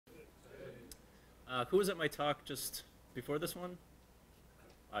Who was at my talk just before this one?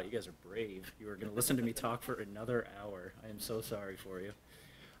 Wow, you guys are brave. You were going to listen to me talk for another hour. I am so sorry for you.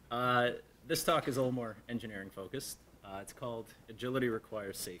 This talk is a little more engineering focused. It's called Agility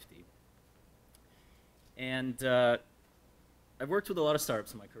Requires Safety. And I've worked with a lot of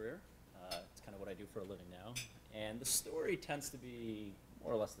startups in my career. It's kind of what I do for a living now. And the story tends to be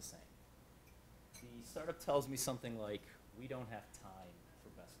more or less the same. The startup tells me something like, we don't have time for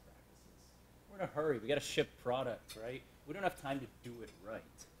best practices. We're in a hurry. We got to ship product, right? We don't have time to do it right.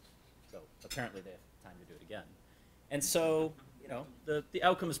 So apparently they have time to do it again. And so, you know, the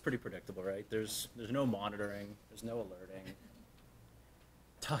outcome is pretty predictable, right? There's no monitoring. There's no alerting.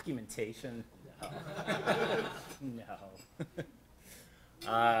 Documentation? No.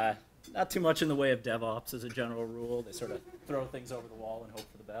 No. Not too much in the way of DevOps as a general rule. They sort of throw things over the wall and hope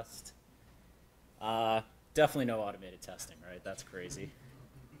for the best. Definitely no automated testing, right? That's crazy.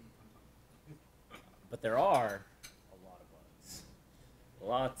 But there are a lot of bugs.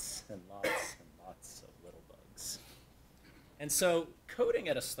 Lots and lots and lots of little bugs. And so coding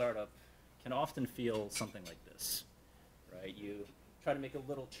at a startup can often feel something like this, right? You try to make a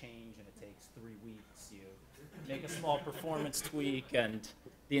little change and it takes 3 weeks. You make a small performance tweak and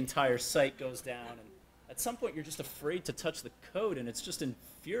the entire site goes down. And at some point you're just afraid to touch the code and it's just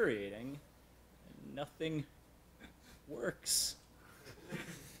infuriating. Nothing works.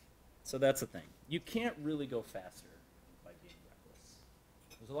 So that's the thing. You can't really go faster by being reckless.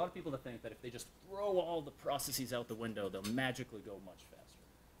 There's a lot of people that think that if they just throw all the processes out the window, they'll magically go much faster.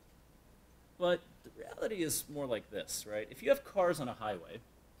 But the reality is more like this, right? If you have cars on a highway,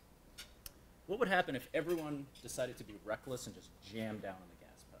 what would happen if everyone decided to be reckless and just jam down on the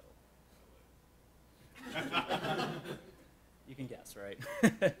gas pedal? You can guess, right?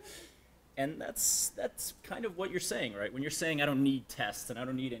 And that's kind of what you're saying, right? When you're saying, I don't need tests and I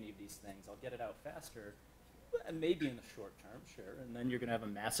don't need any of these things, I'll get it out faster, well, maybe in the short term, sure, and then you're going to have a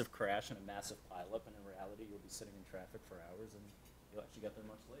massive crash and a massive pileup, and in reality, you'll be sitting in traffic for hours, and you'll actually get there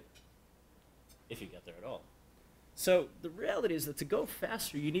much later, if you get there at all. So the reality is that to go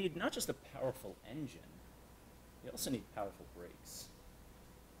faster, you need not just a powerful engine, you also need powerful brakes.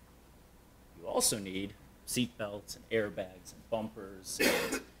 You also need seat belts and airbags and bumpers,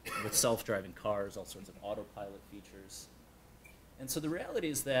 and with self-driving cars, all sorts of autopilot features. And so the reality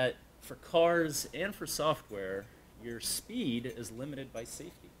is that for cars and for software, your speed is limited by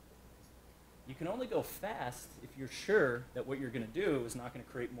safety. You can only go fast if you're sure that what you're going to do is not going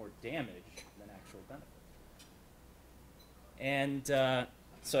to create more damage than actual benefit. And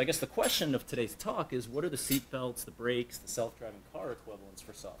so I guess the question of today's talk is, what are the seat belts, the brakes, the self-driving car equivalents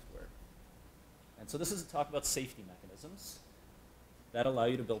for software? And so this is a talk about safety mechanisms that allow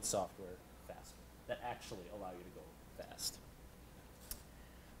you to build software faster, that actually allow you to go fast.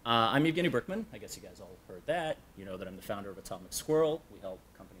 I'm Evgeny Brickman. I guess you guys all heard that. You know that I'm the founder of Atomic Squirrel. We help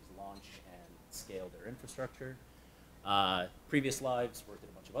companies launch and scale their infrastructure. Previous lives, worked at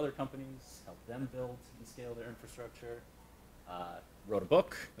a bunch of other companies, helped them build and scale their infrastructure. Wrote a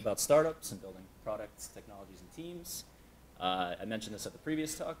book about startups and building products, technologies, and teams. I mentioned this at the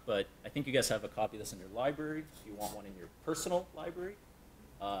previous talk, but I think you guys have a copy of this in your library. If you want one in your personal library,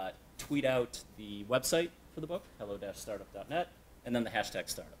 tweet out the website for the book, hello-startup.net, and then the hashtag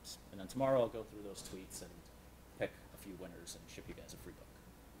startups. And then tomorrow I'll go through those tweets and pick a few winners and ship you guys a free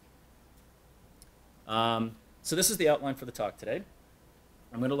book. So this is the outline for the talk today.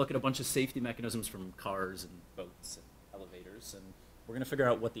 I'm going to look at a bunch of safety mechanisms from cars and boats and elevators, and we're going to figure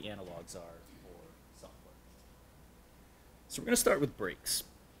out what the analogs are. So we're going to start with brakes.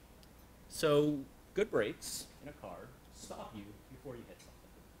 So good brakes in a car stop you before you hit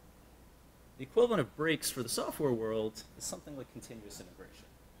something. The equivalent of brakes for the software world is something like continuous integration,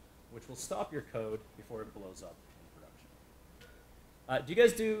 which will stop your code before it blows up in production. Do you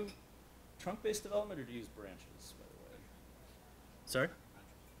guys do trunk-based development, or do you use branches, by the way? Sorry?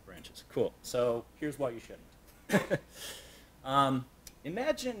 Branches. Cool. So here's why you shouldn't.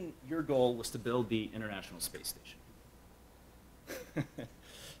 Imagine your goal was to build the International Space Station.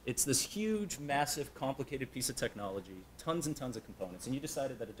 It's this huge, massive, complicated piece of technology, tons and tons of components, and you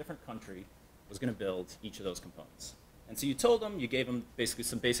decided that a different country was going to build each of those components. And so you told them, you gave them basically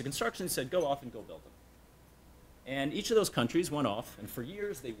some basic instructions, said go off and go build them. And each of those countries went off, and for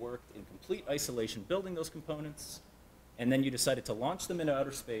years they worked in complete isolation building those components, and then you decided to launch them into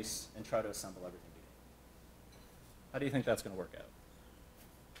outer space and try to assemble everything together. How do you think that's going to work out?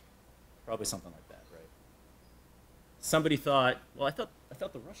 Probably something like that. Somebody thought, well, I thought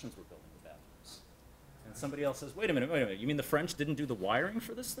the Russians were building the bathrooms. And somebody else says, wait a minute, you mean the French didn't do the wiring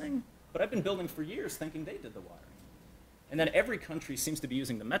for this thing? But I've been building for years thinking they did the wiring. And then every country seems to be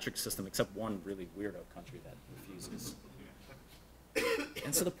using the metric system except one really weirdo country that refuses.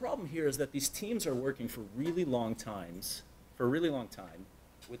 And so the problem here is that these teams are working for a really long time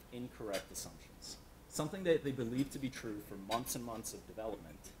with incorrect assumptions. Something that they believe to be true for months and months of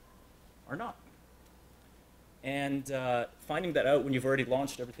development are not. And finding that out when you've already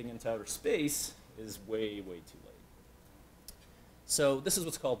launched everything into outer space is way, way too late. So this is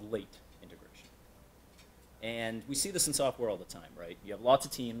what's called late integration. And we see this in software all the time, right? You have lots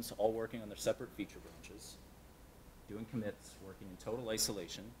of teams all working on their separate feature branches, doing commits, working in total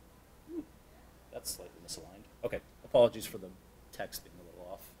isolation. Ooh, that's slightly misaligned. Okay, apologies for the text being a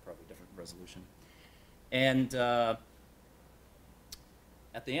little off, probably different resolution. And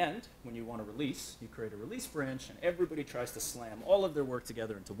at the end, when you want to release, you create a release branch, and everybody tries to slam all of their work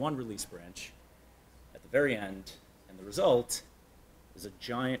together into one release branch at the very end, and the result is a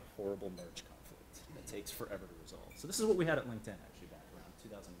giant, horrible merge conflict that takes forever to resolve. So this is what we had at LinkedIn, actually, back around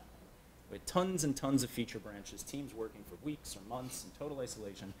 2009. We had tons and tons of feature branches, teams working for weeks or months in total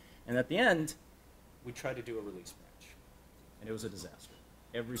isolation, and at the end, we tried to do a release branch, and it was a disaster.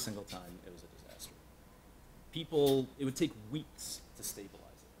 Every single time, it was a disaster. It would take weeks to stabilize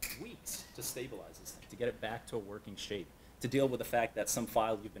it. Weeks to stabilize this thing, to get it back to a working shape, to deal with the fact that some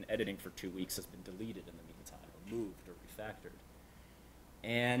file you've been editing for 2 weeks has been deleted in the meantime, or moved, or refactored.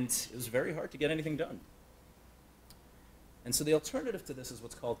 And it was very hard to get anything done. And so the alternative to this is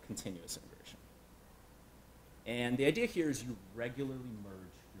what's called continuous integration. And the idea here is you regularly merge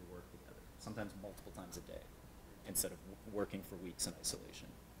your work together, sometimes multiple times a day, instead of working for weeks in isolation.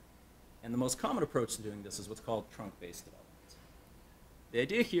 And the most common approach to doing this is what's called trunk-based development. The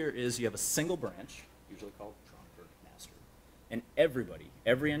idea here is you have a single branch, usually called trunk or master, and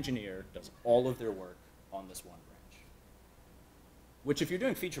every engineer does all of their work on this one branch. Which, if you're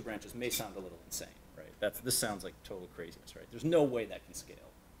doing feature branches, may sound a little insane, right? This sounds like total craziness, right? There's no way that can scale.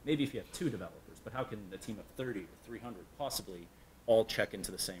 Maybe if you have 2 developers, but how can a team of 30 or 300 possibly all check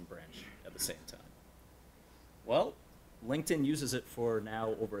into the same branch at the same time? Well, LinkedIn uses it for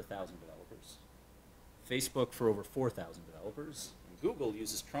now over 1,000 developers. Facebook for over 4,000 developers. And Google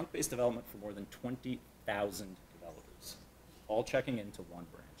uses trunk-based development for more than 20,000 developers, all checking into one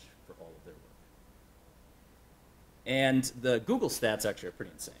branch for all of their work. And the Google stats actually are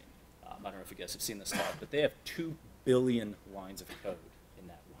pretty insane. I don't know if you guys have seen this talk, but they have 2 billion lines of code in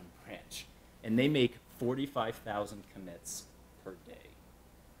that one branch. And they make 45,000 commits per day,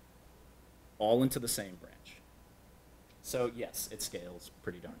 all into the same branch. So yes, it scales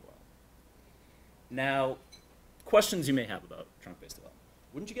pretty darn well. Now, questions you may have about trunk-based development.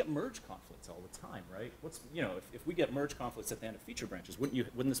 Wouldn't you get merge conflicts all the time, right? If we get merge conflicts at the end of feature branches,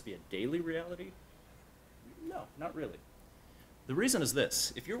 wouldn't this be a daily reality? No, not really. The reason is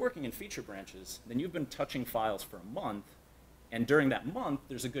this. If you're working in feature branches, then you've been touching files for a month, and during that month,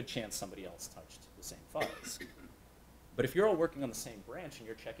 there's a good chance somebody else touched the same files. But if you're all working on the same branch and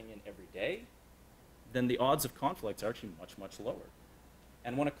you're checking in every day, then the odds of conflicts are actually much, much lower.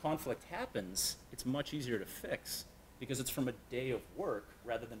 And when a conflict happens, it's much easier to fix because it's from a day of work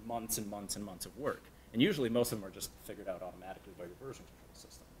rather than months and months and months of work. And usually most of them are just figured out automatically by your version control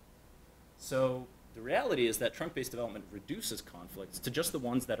system. So the reality is that trunk-based development reduces conflicts to just the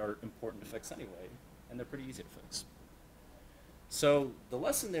ones that are important to fix anyway, and they're pretty easy to fix. So the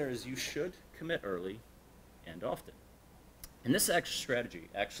lesson there is you should commit early and often. And this strategy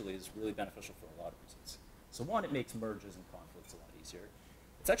actually is really beneficial for a lot of reasons. So one, it makes merges and conflicts a lot easier.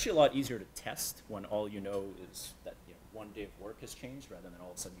 It's actually a lot easier to test when all you know is that 1 day of work has changed rather than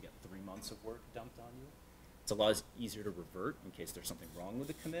all of a sudden you get 3 months of work dumped on you. It's a lot easier to revert in case there's something wrong with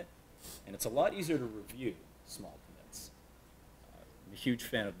the commit. And it's a lot easier to review small commits. I'm a huge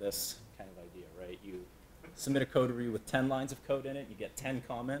fan of this kind of idea, right? You submit a code review with 10 lines of code in it, you get 10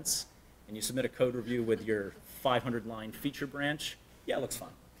 comments, and you submit a code review with your 500-line feature branch, yeah, it looks fine.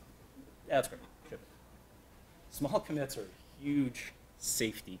 Yeah, that's great. Ship it. Small commits are a huge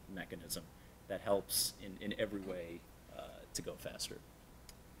safety mechanism that helps in every way to go faster.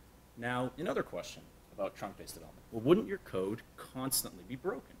 Now, another question about trunk-based development. Well, wouldn't your code constantly be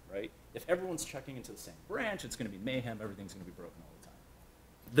broken, right? If everyone's checking into the same branch, it's going to be mayhem, everything's going to be broken all the time.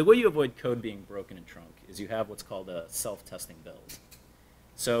 The way you avoid code being broken in trunk is you have what's called a self-testing build.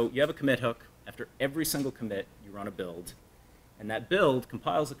 So you have a commit hook. After every single commit, you run a build, and that build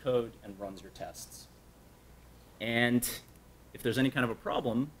compiles the code and runs your tests. And if there's any kind of a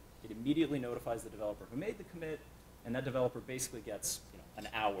problem, it immediately notifies the developer who made the commit, and that developer basically gets an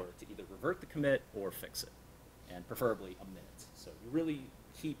hour to either revert the commit or fix it, and preferably a minute. So you really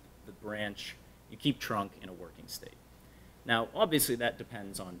keep the branch, you keep trunk in a working state. Now, obviously, that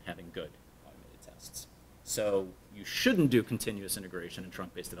depends on having good automated tests. So you shouldn't do continuous integration and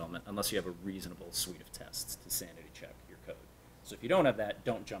trunk-based development unless you have a reasonable suite of tests to sanity check your code. So if you don't have that,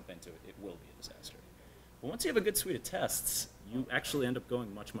 don't jump into it. It will be a disaster. But once you have a good suite of tests, you actually end up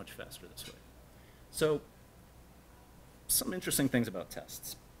going much, much faster this way. So some interesting things about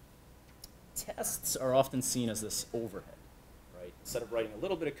tests. Tests are often seen as this overhead, right? Instead of writing a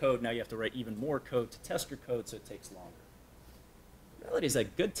little bit of code, now you have to write even more code to test your code, so it takes longer. The reality is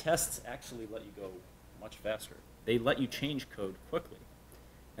that good tests actually let you go much faster. They let you change code quickly.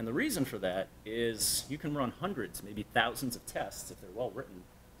 And the reason for that is you can run hundreds, maybe thousands of tests, if they're well written,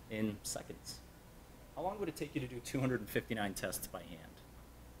 in seconds. How long would it take you to do 259 tests by hand?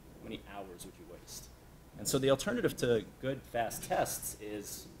 How many hours would you waste? And so the alternative to good, fast tests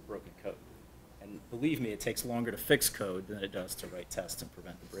is broken code. And believe me, it takes longer to fix code than it does to write tests and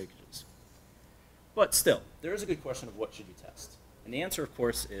prevent the breakages. But still, there is a good question of what should you test? And the answer, of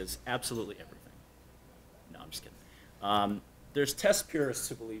course, is absolutely everything. No, I'm just kidding. There's test purists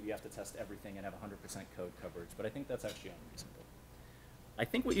who believe you have to test everything and have 100% code coverage, but I think that's actually unreasonable. I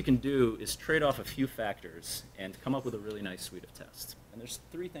think what you can do is trade off a few factors and come up with a really nice suite of tests. And there's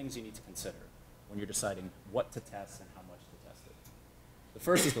 3 things you need to consider when you're deciding what to test and how much to test it. The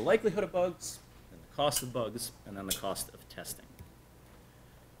first is the likelihood of bugs, then the cost of bugs, and then the cost of testing.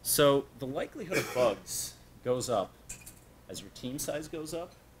 So the likelihood of bugs goes up as your team size goes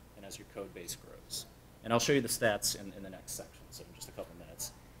up and as your code base grows. And I'll show you the stats in the next section, so in just a couple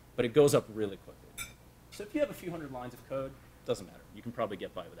minutes. But it goes up really quickly. So if you have a few hundred lines of code, it doesn't matter. You can probably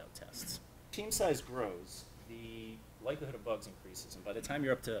get by without tests. Team size grows, the likelihood of bugs increases. And by the time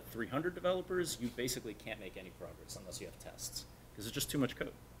you're up to 300 developers, you basically can't make any progress unless you have tests, because it's just too much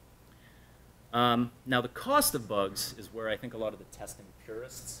code. Now the cost of bugs is where I think a lot of the testing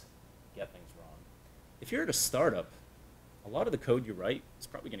purists get things wrong. If you're at a startup, a lot of the code you write is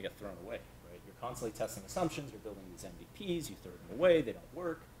probably going to get thrown away. You're constantly testing assumptions, you're building these MVPs, you throw them away, they don't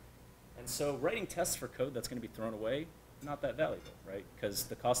work. And so writing tests for code that's going to be thrown away, not that valuable, right? Because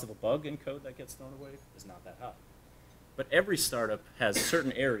the cost of a bug in code that gets thrown away is not that high. But every startup has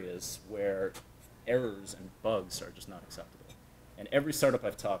certain areas where errors and bugs are just not acceptable. And every startup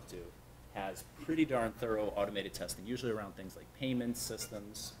I've talked to has pretty darn thorough automated testing, usually around things like payment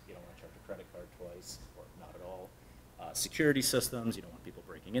systems. You don't want to charge a credit card twice, or not at all. Security systems, you don't want people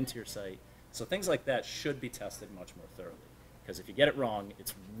breaking into your site. So things like that should be tested much more thoroughly, because if you get it wrong,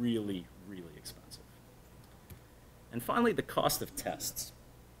 it's really, really expensive. And finally, the cost of tests.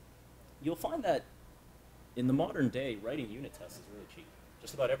 You'll find that in the modern day, writing unit tests is really cheap.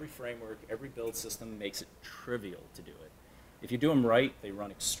 Just about every framework, every build system makes it trivial to do it. If you do them right, they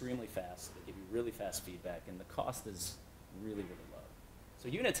run extremely fast, they give you really fast feedback, and the cost is really, really low. So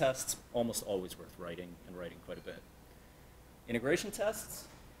unit tests, almost always worth writing, and writing quite a bit. Integration tests,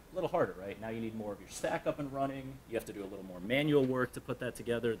 a little harder, right? Now you need more of your stack up and running. You have to do a little more manual work to put that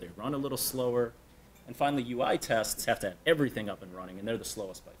together. They run a little slower. And finally, UI tests have to have everything up and running, and they're the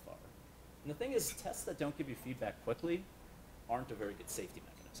slowest by far. And the thing is, tests that don't give you feedback quickly aren't a very good safety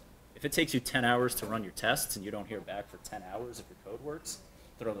mechanism. If it takes you 10 hours to run your tests and you don't hear back for 10 hours if your code works,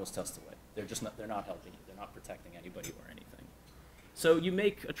 throw those tests away. They're not helping you. They're not protecting anybody or anything. So you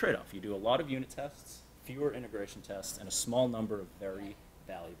make a trade-off. You do a lot of unit tests, fewer integration tests, and a small number of very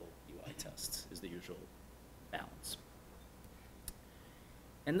valuable UI tests is the usual balance.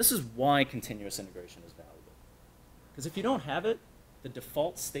 And this is why continuous integration is valuable. Because if you don't have it, the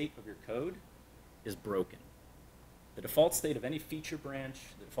default state of your code is broken. The default state of any feature branch,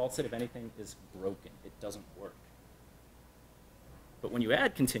 the default state of anything is broken. It doesn't work. But when you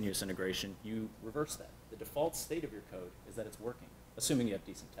add continuous integration, you reverse that. The default state of your code is that it's working, assuming you have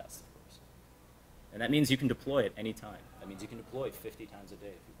decent tests, of course. And that means you can deploy it any time. That means you can deploy 50 times a day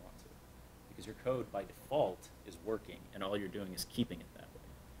if you want to. Because your code, by default, is working, and all you're doing is keeping it that way.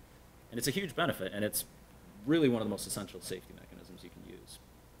 And it's a huge benefit, and it's really one of the most essential safety mechanisms you can use.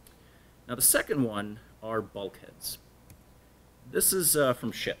 Now, the second one are bulkheads. This is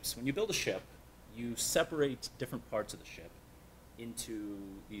from ships. When you build a ship, you separate different parts of the ship into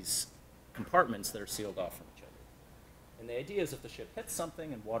these compartments that are sealed off from each other. And the idea is if the ship hits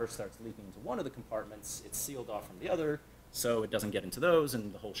something and water starts leaking into one of the compartments, it's sealed off from the other, so it doesn't get into those,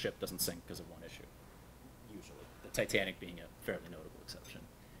 and the whole ship doesn't sink because of one issue, usually. The Titanic being a fairly notable exception.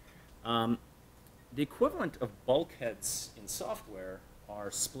 The equivalent of bulkheads in software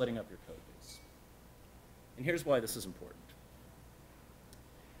are splitting up your code base. And here's why this is important.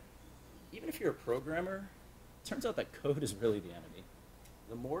 Even if you're a programmer, it turns out that code is really the enemy.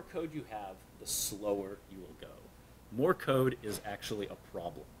 The more code you have, the slower you will go. More code is actually a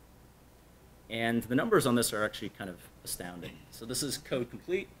problem. And the numbers on this are actually kind of astounding. So this is Code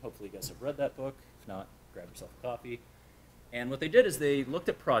Complete. Hopefully you guys have read that book. If not, grab yourself a coffee. And what they did is they looked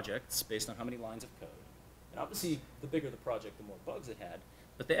at projects based on how many lines of code. And obviously, the bigger the project, the more bugs it had.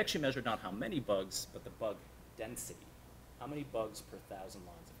 But they actually measured not how many bugs, but the bug density. How many bugs per 1,000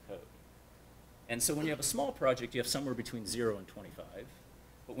 lines of code. And so when you have a small project, you have somewhere between 0 and 25.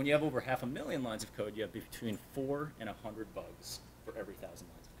 But when you have over 500,000 lines of code, you have between 4 and 100 bugs for every 1,000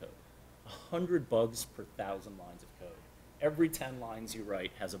 lines of code. 100 bugs per 1,000 lines of code. Every 10 lines you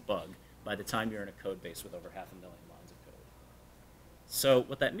write has a bug by the time you're in a code base with over 500,000 lines of code. So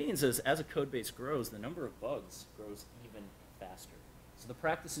what that means is as a code base grows, the number of bugs grows even faster. So the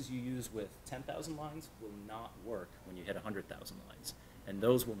practices you use with 10,000 lines will not work when you hit 100,000 lines. And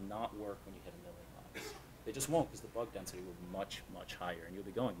those will not work when you hit 1,000,000 lines. They just won't, because the bug density will be much, much higher, and you'll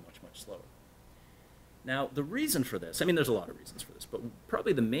be going much, much slower. Now, the reason for this, I mean, there's a lot of reasons for this, but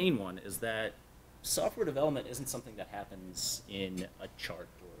probably the main one is that software development isn't something that happens in a chart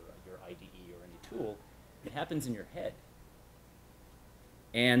or your IDE or any tool. It happens in your head.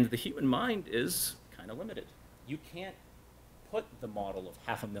 And the human mind is kind of limited. You can't put the model of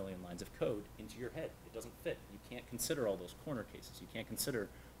 500,000 lines of code into your head. It doesn't fit. You can't consider all those corner cases. You can't consider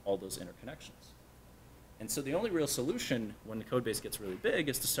all those interconnections. And so the only real solution when the code base gets really big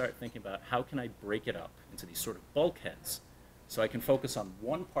is to start thinking about how can I break it up into these sort of bulkheads so I can focus on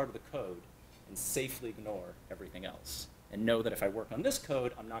one part of the code and safely ignore everything else. And know that if I work on this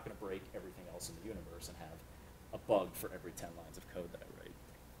code, I'm not going to break everything else in the universe and have a bug for every 10 lines of code that I write.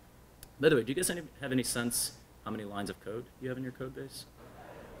 By the way, do you guys have any sense how many lines of code you have in your code base?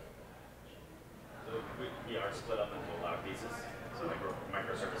 So we are split up into a lot of pieces, so like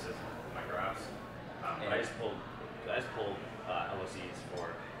microservices, micro apps. But I just pulled LOCs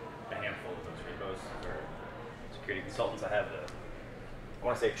for a handful of those repos for security consultants. I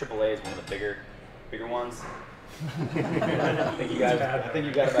want to say AAA is one of the bigger ones. I think you guys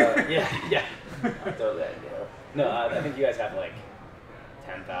about yeah. Totally. No, I think you guys have like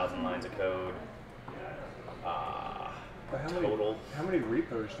 10,000 lines of code. Total. How many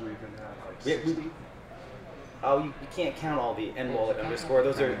repos do we even have? Like 60? You can't count all the NWallet underscore.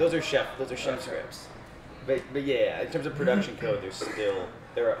 Those are chef scripts. But yeah, in terms of production code,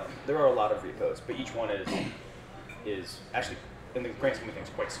 there are a lot of repos, but each one is actually in the grand scheme of things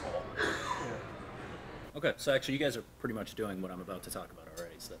quite small. Yeah. Okay, so actually you guys are pretty much doing what I'm about to talk about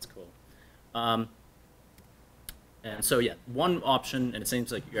already, so that's cool. And so yeah, one option, and it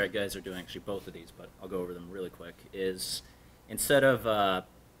seems like you guys are doing actually both of these, but I'll go over them really quick, is instead of,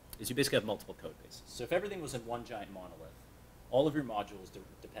 is you basically have multiple code bases. So if everything was in one giant monolith, all of your modules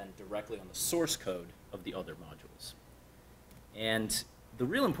depend directly on the source code of the other modules. And the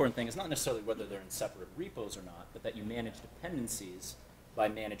real important thing is not necessarily whether they're in separate repos or not, but that you manage dependencies by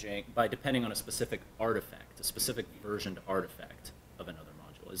depending on a specific artifact, a specific versioned artifact of another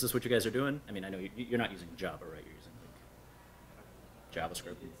module. Is this what you guys are doing? I mean, I know you're not using Java, right? You're using like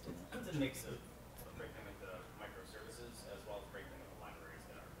JavaScript. It's a mix of breaking into microservices as well as breaking into libraries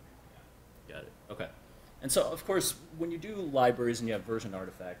that are. Got it. Okay. And so, of course, when you do libraries and you have version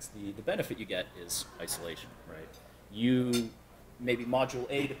artifacts, the benefit you get is isolation, right? Maybe module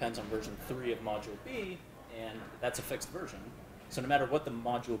A depends on version 3 of module B, and that's a fixed version. So no matter what the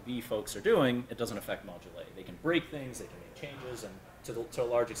module B folks are doing, it doesn't affect module A. They can break things, they can make changes, and to a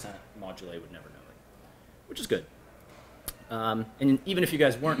large extent, module A would never know it, which is good. And even if you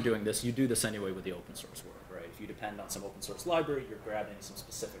guys weren't doing this, you do this anyway with the open source world, right? If you depend on some open source library, you're grabbing some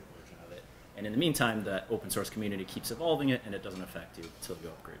specific version of it. And in the meantime, that open source community keeps evolving it, and it doesn't affect you until you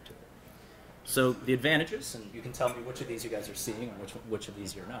upgrade to it. So the advantages, and you can tell me which of these you guys are seeing and which of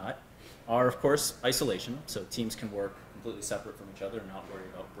these you're not, are, of course, isolation. So teams can work completely separate from each other and not worry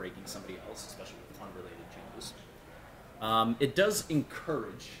about breaking somebody else, especially with unrelated changes. It does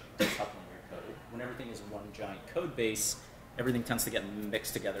encourage decoupling your code. When everything is one giant code base, everything tends to get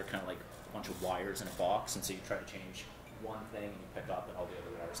mixed together, kind of like a bunch of wires in a box, and so you try to change one thing and you pick up and all the other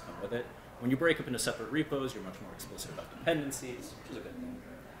wires come with it. When you break up into separate repos, you're much more explicit about dependencies, which is a good thing.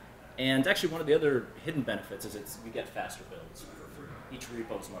 And actually, one of the other hidden benefits is you get faster builds for free. Each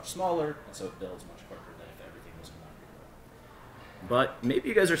repo is much smaller, and so it builds much quicker than if everything was in one repo. But maybe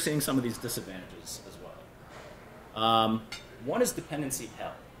you guys are seeing some of these disadvantages as well. One is dependency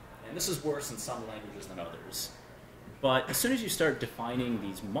hell, and this is worse in some languages than others. But as soon as you start defining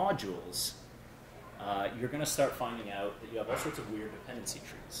these modules, you're going to start finding out that you have all sorts of weird dependency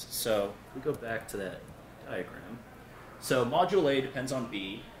trees. So if we go back to that diagram. So module A depends on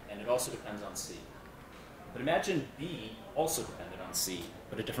B, and it also depends on C. But imagine B also depended on C,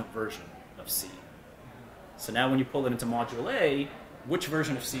 but a different version of C. So now when you pull it into module A, which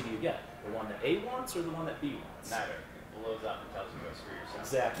version of C do you get? The one that A wants or the one that B wants? Neither. blows up and tells you to go screw yourself.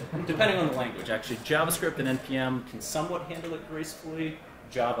 Exactly. Depending on the language, actually, JavaScript and NPM can somewhat handle it gracefully.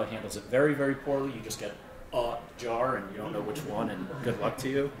 Java handles it very, very poorly. You just get a jar and you don't know which one, and good luck to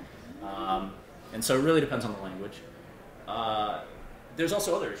you. And so it really depends on the language. There's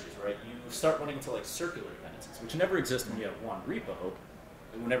also other issues, right? You start running into like circular dependencies, which never exist when you have one repo,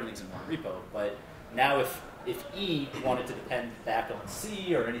 when everything's in one repo. But now if E wanted to depend back on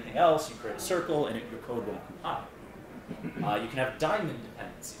C or anything else, you create a circle and your code won't compile. You can have diamond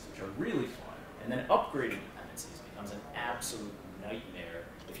dependencies, which are really fun. And then upgrading dependencies becomes an absolute nightmare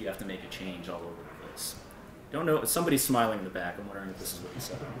if you have to make a change all over the place. Don't know, somebody's smiling in the back. I'm wondering if this is what you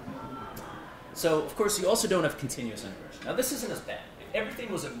said. So, of course, you also don't have continuous integration. Now, this isn't as bad. If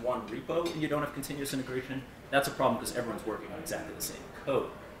everything was in one repo and you don't have continuous integration, that's a problem because everyone's working on exactly the same code.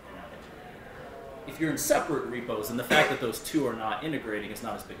 If you're in separate repos, then the fact that those two are not integrating is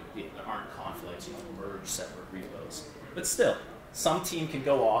not as big a deal. There aren't conflicts, you don't merge separate repos. But still, some team can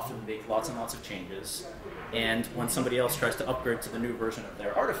go off and make lots and lots of changes, and when somebody else tries to upgrade to the new version of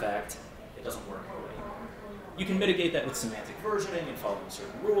their artifact, it doesn't work away. You can mitigate that with semantic versioning and following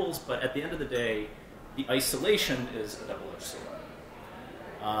certain rules, but at the end of the day, the isolation is a double-edged sword.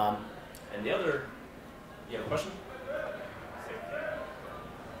 And the other, you have a question?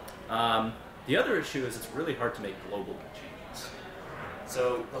 The other issue is it's really hard to make global changes.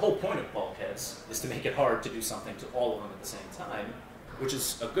 So the whole point of bulkheads is to make it hard to do something to all of them at the same time, which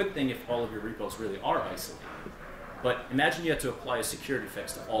is a good thing if all of your repos really are isolated. But imagine you have to apply a security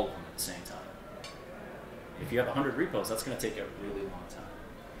fix to all of them at the same time. If you have 100 repos, that's going to take a really long time.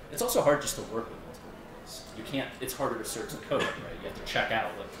 It's also hard just to work with multiple repos. You can't, it's harder to search the code, right? You have to check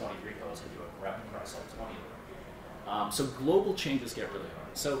out like 20 repos and do a grep across all 20 of them. So global changes get really hard.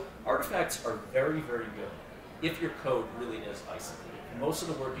 So artifacts are very, very good if your code really is isolated. Most of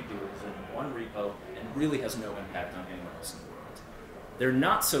the work you do is in one repo and really has no impact on anyone else in the world. They're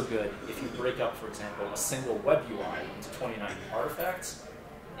not so good if you break up, for example, a single web UI into 29 artifacts,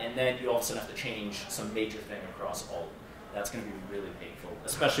 and then you all of a sudden have to change some major thing across all of them. That's going to be really painful,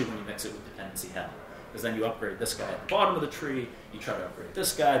 especially when you mix it with dependency hell. Because then you upgrade this guy at the bottom of the tree, you try to upgrade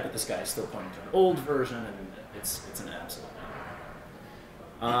this guy, but this guy is still pointing to an old version, and it's an absolute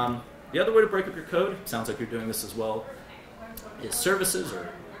nightmare. The other way to break up your code, sounds like you're doing this as well, is services, or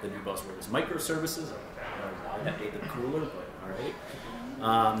the new buzzword is microservices. I don't know why that made them cooler, but all right.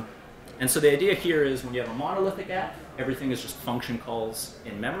 And so the idea here is when you have a monolithic app, everything is just function calls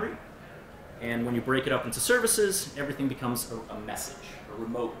in memory. And when you break it up into services, everything becomes a message, a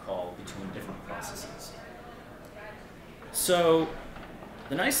remote call between different processes. So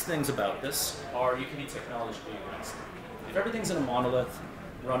the nice things about this are you can be technologically agnostic. If everything's in a monolith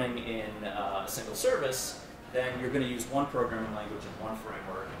running in a single service, then you're going to use one programming language and one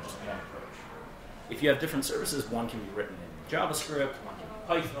framework and just one approach. If you have different services, one can be written in JavaScript, one can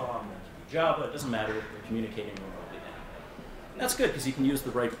be Python, one can be Java, it doesn't matter, they're communicating remotely anyway. And that's good because you can use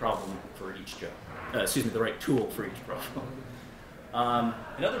the right problem for each job. The right tool for each problem.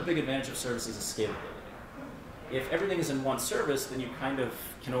 Another big advantage of services is scalability. If everything is in one service, then you kind of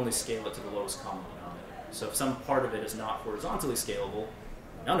can only scale it to the lowest common denominator. So if some part of it is not horizontally scalable,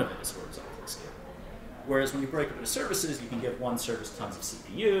 none of it is horizontally scalable. Whereas when you break up into services, you can give one service tons of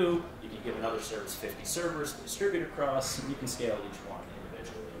CPU, you can give another service 50 servers to distribute across, and you can scale each one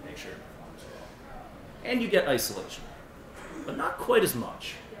individually and make sure it performs well. And you get isolation, but not quite as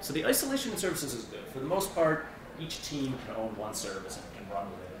much. So the isolation in services is good. For the most part, each team can own one service and can run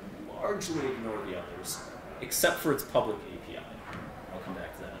with it and largely ignore the others, except for its public API. I'll come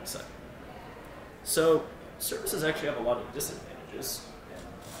back to that in a second. So services actually have a lot of disadvantages.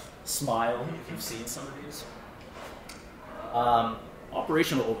 Smile, if you've seen some of these.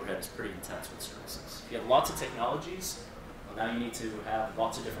 Operational overhead is pretty intense with services. You have lots of technologies, well, now you need to have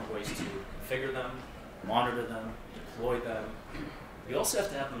lots of different ways to configure them, monitor them, deploy them. You also have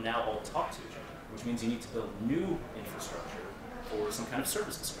to have them now all talk to each other, which means you need to build new infrastructure for some kind of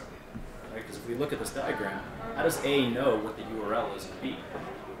service discovery. Right? Because if we look at this diagram, how does A know what the URL is of B?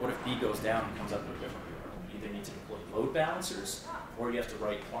 What if B goes down and comes up with a different URL? You either need to deploy load balancers, or you have to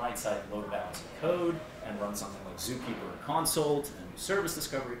write client-side load balancing code and run something like Zookeeper or Console to do service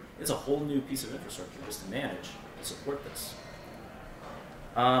discovery. It's a whole new piece of infrastructure just to manage to support this.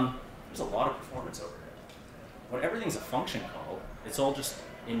 There's a lot of performance overhead. When everything's a function call, it's all just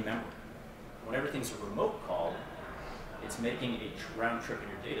in memory. When everything's a remote call, it's making a round trip in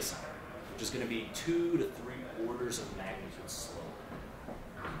your data center, which is going to be 2 to 3 orders of magnitude slower.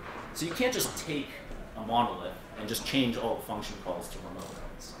 So you can't just take a monolith and just change all the function calls to remote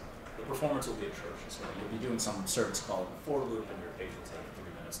ones. The performance will be atrocious. Right? You'll be doing some service call in a for loop, and your page will take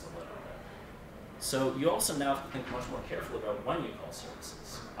 3 minutes to load. So you also now have to think much more carefully about when you call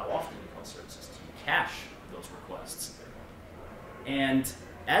services, how often you call services. Do you cache those requests? And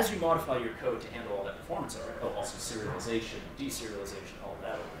as you modify your code to handle all that performance effort, also serialization, deserialization, all of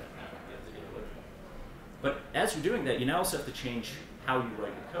that overhead now you have to deal with. But as you're doing that, you now also have to change how you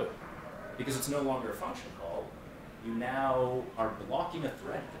write your code. Because it's no longer a function call, you now are blocking a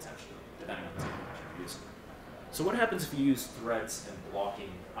thread potentially, depending on the technology you're using. So what happens if you use threads and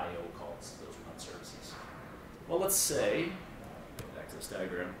blocking I/O calls, those run services? Well, let's say, back to this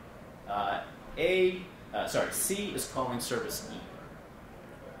diagram, C is calling service E.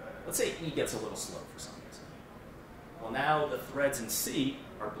 Let's say E gets a little slow for some reason. Well, now the threads in C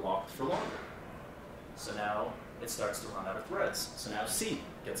are blocked for longer. So now it starts to run out of threads. So now C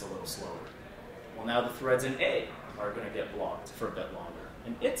gets a little slower. Well, now the threads in A are going to get blocked for a bit longer,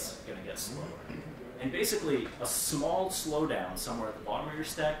 and it's going to get slower. And basically, a small slowdown somewhere at the bottom of your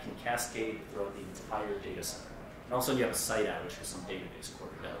stack can cascade throughout the entire data center. And all of a sudden, you have a site outage for some database core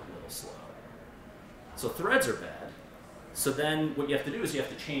that got a little slow. So threads are bad. So then what you have to do is you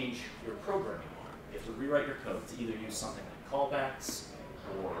have to change your programming model. You have to rewrite your code to either use something like callbacks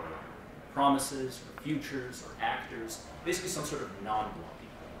or promises or futures or actors, basically some sort of non-blocking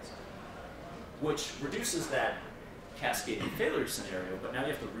mechanism, which reduces that cascading failure scenario, but now you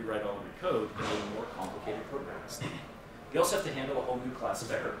have to rewrite all of your code in a more complicated programming style. You also have to handle a whole new class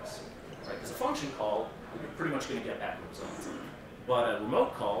of errors, right? Because a function call, you're pretty much going to get backward results. But a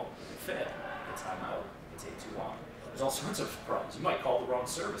remote call could fail, get time out, it take too long. There's all sorts of problems. You might call the wrong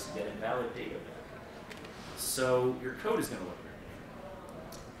service and get invalid data back. So your code is going to look weird.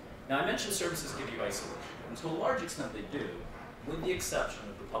 Now I mentioned services give you isolation, and to a large extent they do, with the exception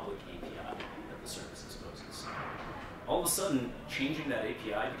of the public API that the service exposes. All of a sudden, changing that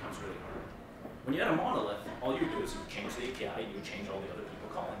API becomes really hard. When you had a monolith, all you do is you change the API and you change all the other people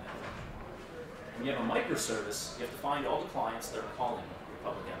calling that function. When you have a microservice, you have to find all the clients that are calling your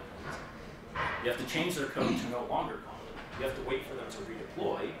public endpoint. You have to change their code to no longer call it. You have to wait for them to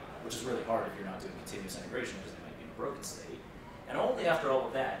redeploy, which is really hard if you're not doing continuous integration because they might be in a broken state. And only after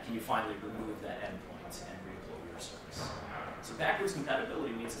all of that can you finally remove that endpoint and redeploy your service. So backwards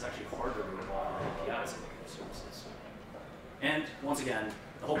compatibility means it's actually harder to evolve APIs in microservices. And once again,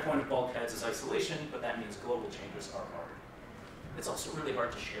 the whole point of bulkheads is isolation, but that means global changes are hard. It's also really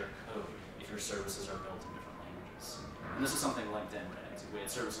hard to share code if your services are built in different languages. And this is something LinkedIn ran into. We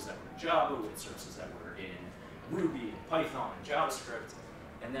had services that were in Java, we had services that were in Ruby, and Python, and JavaScript.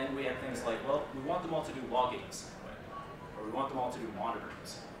 And then we had things like, well, we want them all to do logging the same way. Or we want them all to do monitoring the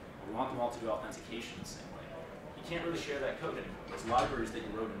same way. Or we want them all to do authentication the same way. You can't really share that code anymore. Those libraries that you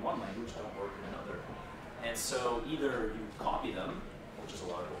wrote in one language don't work in another. And so either you copy them, which is a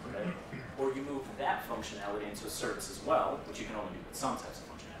lot of overhead, or you move that functionality into a service as well, which you can only do with some types of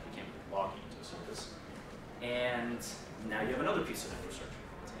functionality. You can't move logging into a service. And now you have another piece of infrastructure.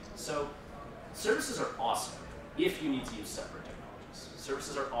 So services are awesome if you need to use separate technologies.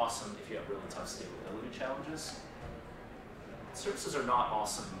 Services are awesome if you have really tough scalability challenges. Services are not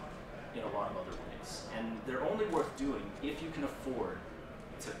awesome in a lot of other ways. And they're only worth doing if you can afford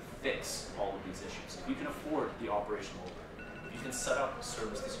to fix all of these issues. If you can afford the operational overhead, if you can set up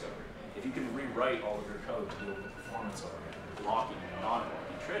service discovery, if you can rewrite all of your code to deal with the performance overhead, the blocking and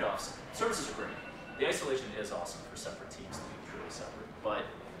non-blocking trade-offs, services are great. The isolation is awesome for separate teams to be truly separate, but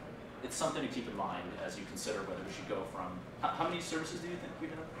it's something to keep in mind as you consider whether we should go from, how many services do you think we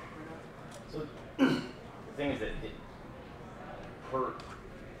have right now? So the thing is that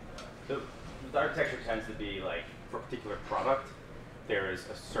the architecture tends to be like, for a particular product, there is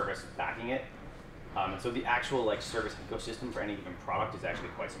a service backing it. And so the actual like service ecosystem for any given product is actually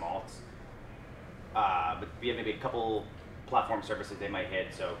quite small. But we have maybe a couple platform services they might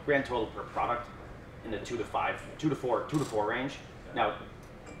hit. So grand total per product in the 2 to 4 range. Now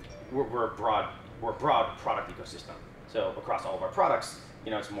we're a broad product ecosystem. So across all of our products,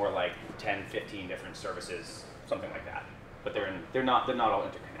 it's more like 10, 15 different services, something like that. But they're not all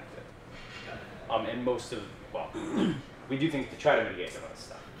interconnected. And most of we do things to try to mitigate some of this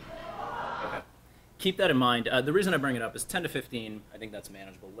stuff. Okay. Keep that in mind. The reason I bring it up is 10 to 15, I think that's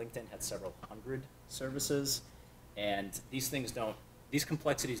manageable. LinkedIn had several hundred services, and these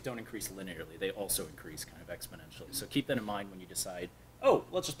complexities don't increase linearly. They also increase kind of exponentially. So keep that in mind when you decide, oh,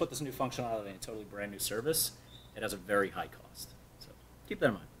 let's just put this new functionality in a totally brand new service. It has a very high cost. So keep that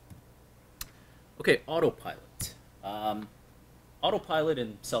in mind. Okay, autopilot. Autopilot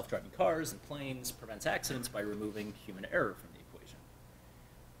in self-driving cars and planes prevents accidents by removing human error from the equation.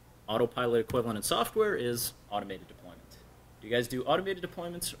 Autopilot equivalent in software is automated deployment. Do you guys do automated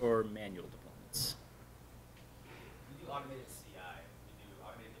deployments or manual deployments? We do automated CI. We do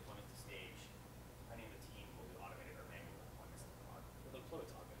automated deployment to stage.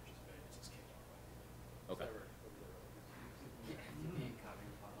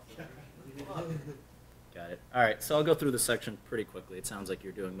 Got it. All right, so I'll go through this section pretty quickly. It sounds like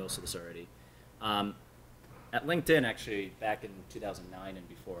you're doing most of this already. At LinkedIn, actually, back in 2009 and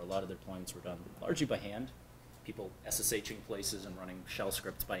before, a lot of deployments were done largely by hand. People SSHing places and running shell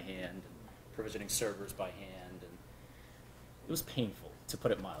scripts by hand and provisioning servers by hand. And it was painful, to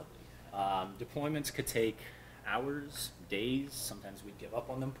put it mildly. Deployments could take hours, days. Sometimes we'd give up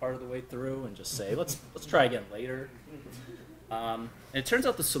on them part of the way through and just say, let's try again later. And it turns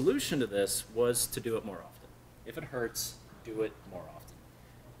out the solution to this was to do it more often. If it hurts, do it more often.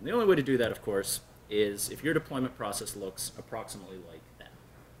 And the only way to do that, of course, is if your deployment process looks approximately like that.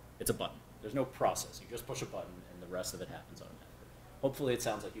 It's a button. There's no process. You just push a button and the rest of it happens automatically. Hopefully it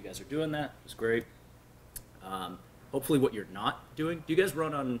sounds like you guys are doing that. It's great. Hopefully what you're not doing, do you guys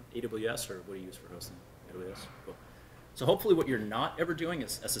run on AWS or what do you use for hosting? AWS? Cool. So hopefully what you're not ever doing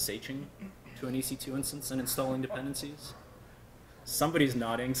is SSHing to an EC2 instance and installing dependencies. Somebody's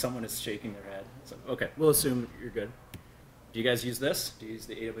nodding, someone is shaking their head. So, okay, we'll assume you're good. Do you guys use this? Do you use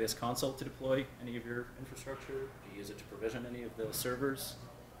the AWS console to deploy any of your infrastructure? Do you use it to provision any of the servers?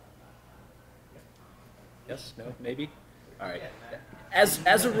 Yes? No? Maybe? All right.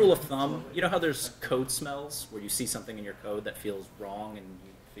 As a rule of thumb, you know how there's code smells where you see something in your code that feels wrong and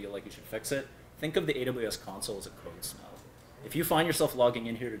you feel like you should fix it? Think of the AWS console as a code smell. If you find yourself logging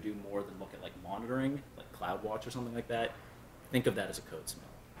in here to do more than look at like monitoring, like CloudWatch or something like that, think of that as a code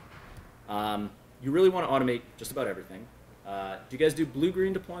smell. You really want to automate just about everything. Do you guys do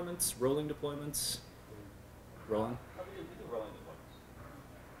blue-green deployments, rolling deployments? Rolling? We do rolling deployments.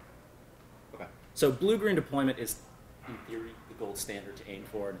 Okay. So blue-green deployment is, in theory, the gold standard to aim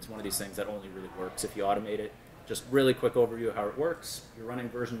for, and it's one of these things that only really works if you automate it. Just really quick overview of how it works. You're running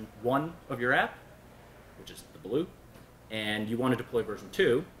version 1 of your app, which is the blue, and you want to deploy version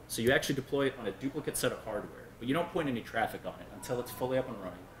 2, so you actually deploy it on a duplicate set of hardware, but you don't point any traffic on it until it's fully up and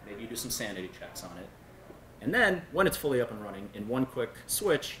running. Maybe you do some sanity checks on it. And then, when it's fully up and running, in one quick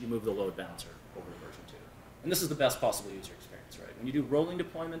switch, you move the load balancer over to version 2. And this is the best possible user experience, right? When you do rolling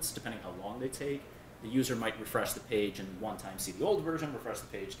deployments, depending how long they take, the user might refresh the page and one time see the old version, refresh the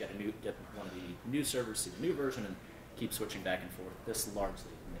page, get one of the new servers, see the new version, and keep switching back and forth. This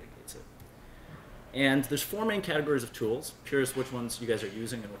largely mitigates it. And there's 4 main categories of tools. Curious which ones you guys are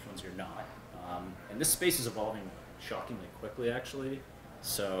using and which ones you're not. And this space is evolving shockingly quickly, actually.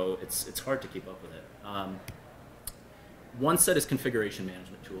 So it's hard to keep up with it. One set is configuration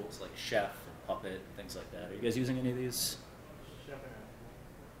management tools like Chef and Puppet and things like that. Are you guys using any of these?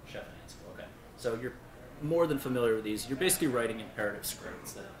 Chef and Ansible, okay. So you're more than familiar with these. You're basically writing imperative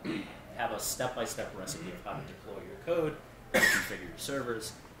scripts that have a step-by-step recipe of how to deploy your code, how to configure your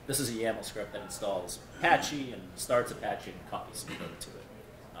servers. This is a YAML script that installs Apache and starts Apache and copies some code to it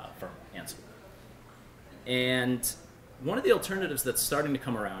from Ansible. And one of the alternatives that's starting to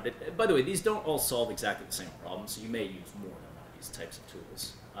come around, by the way, these don't all solve exactly the same problem, so you may use more than one of these types of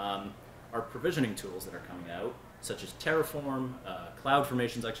tools, are provisioning tools that are coming out, such as Terraform.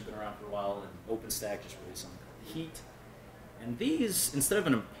 CloudFormation's actually been around for a while, and OpenStack just released something called Heat. And these, instead of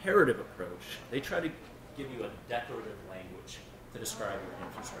an imperative approach, they try to give you a declarative language to describe your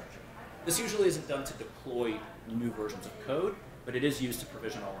infrastructure. This usually isn't done to deploy new versions of code, but it is used to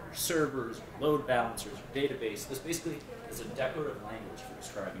provision all of your servers, your load balancers, your database. This basically is a declarative language for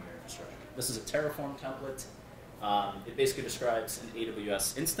describing your infrastructure. This is a Terraform template. It basically describes an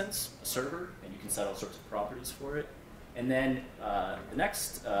AWS instance, a server, and you can set all sorts of properties for it. And then the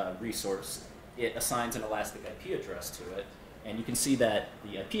next resource, it assigns an elastic IP address to it. And you can see that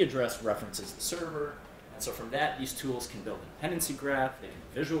the IP address references the server. And so from that, these tools can build a dependency graph, they can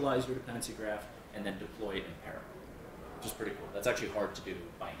visualize your dependency graph, and then deploy it in parallel, which is pretty cool. That's actually hard to do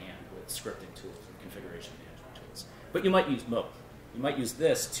by hand with scripting tools and configuration management tools. But you might use both. You might use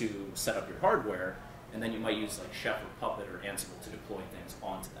this to set up your hardware, and then you might use like Chef or Puppet or Ansible to deploy things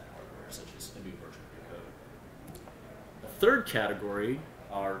onto that hardware, such as a new version of your code. The third category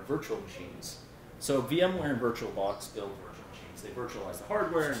are virtual machines. So VMware and VirtualBox build virtual machines. They virtualize the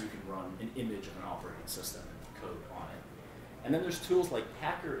hardware, and you can run an image of an operating system and code on it. And then there's tools like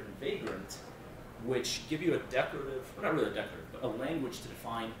Packer and Vagrant, which give you a declarative, well, not really a declarative, but a language to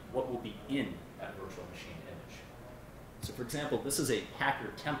define what will be in that virtual machine image. So for example, this is a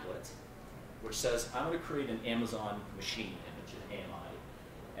Packer template, which says, I'm going to create an Amazon machine image, an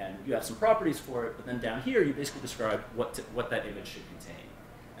AMI, and you have some properties for it, but then down here, you basically describe what that image should contain.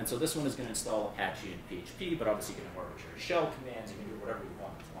 And so this one is going to install Apache and PHP, but obviously you can have arbitrary shell commands, you can do whatever you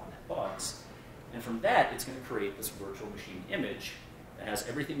want on that box. And from that, it's going to create this virtual machine image that has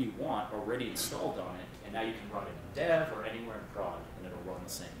everything you want already installed on it, and now you can run it in dev or anywhere in prod, and it'll run the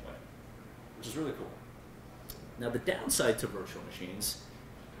same way, which is really cool. Now the downside to virtual machines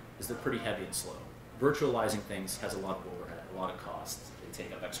is they're pretty heavy and slow. Virtualizing things has a lot of overhead, a lot of costs. They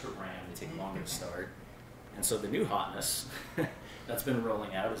take up extra RAM, they take longer to start. And so the new hotness that's been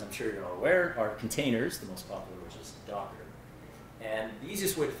rolling out, as I'm sure you're all aware, are containers, the most popular, which is Docker. And the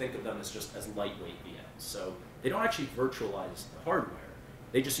easiest way to think of them is just as lightweight VMs. So they don't actually virtualize the hardware.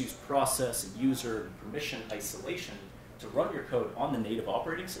 They just use process and user and permission isolation to run your code on the native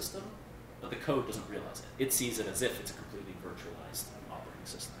operating system, but the code doesn't realize it. It sees it as if it's a completely virtualized operating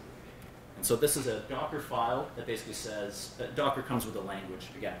system. And so this is a Docker file that basically says that Docker comes with a language,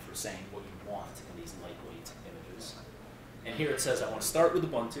 again, for saying what you want in these lightweight images. And here it says, I want to start with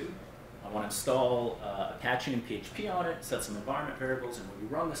Ubuntu. I want to install Apache and PHP on it, set some environment variables, and when you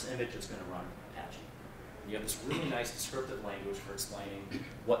run this image, it's going to run Apache. And you have this really nice descriptive language for explaining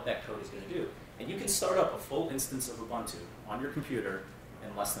what that code is going to do. And you can start up a full instance of Ubuntu on your computer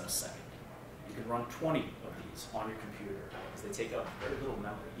in less than a second. You can run 20 of these on your computer, because they take up very little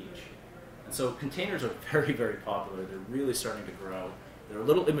memory each. And so containers are very, very popular. They're really starting to grow. They're a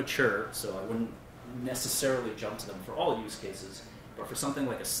little immature, so I wouldn't necessarily jump to them for all use cases. But for something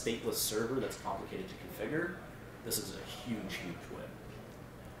like a stateless server that's complicated to configure, this is a huge, huge win.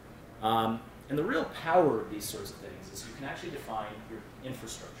 And the real power of these sorts of things is you can actually define your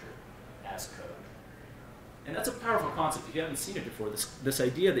infrastructure as code. And that's a powerful concept. If you haven't seen it before, this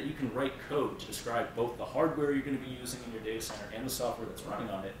idea that you can write code to describe both the hardware you're going to be using in your data center and the software that's running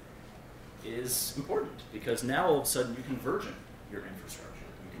on it is important, because now all of a sudden you can version your infrastructure.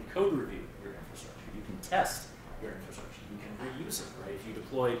 You can code review your infrastructure. You can test your infrastructure. You can reuse it, right? If you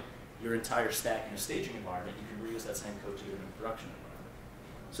deployed your entire stack in a staging environment, you can reuse that same code to do it in a production environment.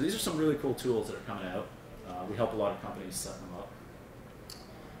 So these are some really cool tools that are coming out. We help a lot of companies set them up.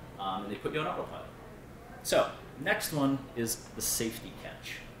 And they put you on autopilot. So, next one is the safety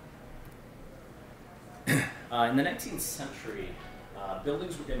catch. In the 19th century,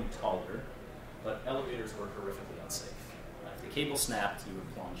 buildings were getting taller, but elevators were horrifically unsafe. If the cable snapped, you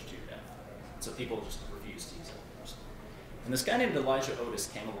would plunge to your death. So people just refused to use elevators. And this guy named Elijah Otis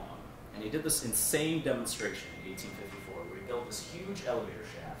came along, and he did this insane demonstration in 1854, where he built this huge elevator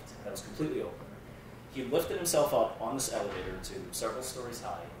shaft that was completely open. He lifted himself up on this elevator to several stories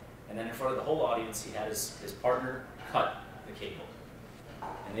high, and then in front of the whole audience, he had his partner cut the cable.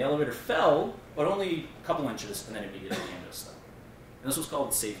 And the elevator fell, but only a couple inches, and then immediately came to a stop. And this was called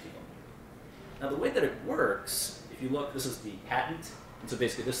the safety elevator. Now, the way that it works, if you look, this is the patent. And so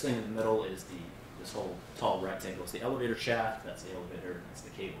basically, this thing in the middle is this whole tall rectangle. It's the elevator shaft, that's the elevator, and that's the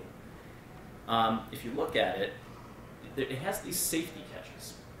cable. If you look at it, it has these safety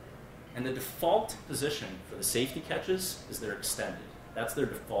catches. And the default position for the safety catches is they're extended. That's their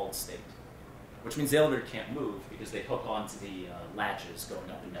default state, which means the elevator can't move because they hook onto the latches going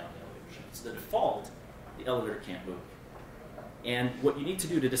up and down the elevator shaft. So the default, the elevator can't move. And what you need to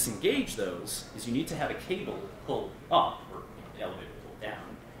do to disengage those is you need to have a cable pull up, or the elevator pull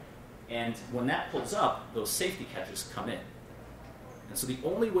down. And when that pulls up, those safety catches come in. And so the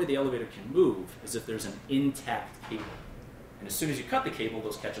only way the elevator can move is if there's an intact cable. And as soon as you cut the cable,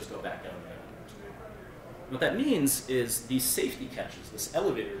 those catches go back down. What that means is these safety catches, this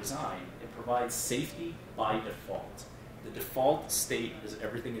elevator design, it provides safety by default. The default state is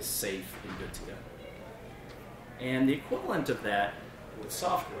everything is safe and good to go. And the equivalent of that with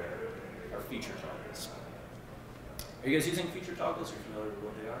software are feature toggles. Are you guys using feature toggles? Are you familiar with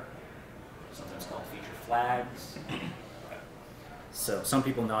what they are? Sometimes called feature flags. Okay. So some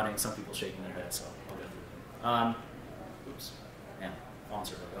people nodding, some people shaking their heads, so I'll go through them. Oops. Man,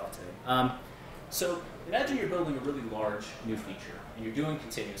 fonts are really off today. So imagine you're building a really large new feature, and you're doing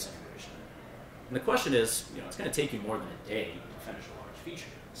continuous integration. And the question is, it's going to take you more than a day to finish a large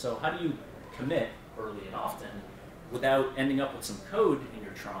feature. So how do you commit early and often without ending up with some code in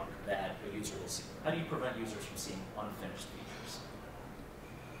your trunk that a user will see? How do you prevent users from seeing unfinished features?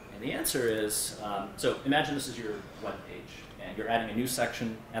 And the answer is, so imagine this is your web page, and you're adding a new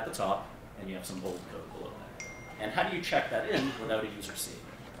section at the top, and you have some bold code below that. And how do you check that in without a user seeing it?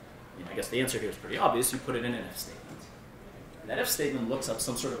 I guess the answer here is pretty obvious. You put it in an if statement. And that if statement looks up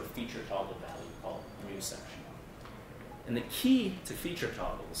some sort of a feature toggle value called a new section. And the key to feature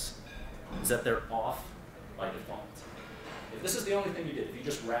toggles is that they're off by default. If this is the only thing you did, if you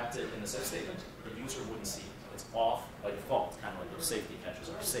just wrapped it in this if statement, the user wouldn't see it. It's off by default, kind of like those safety catches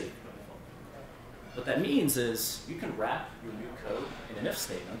are safe by default. What that means is you can wrap your new code in an if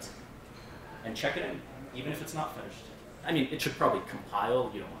statement and check it in, even if it's not finished. I mean, it should probably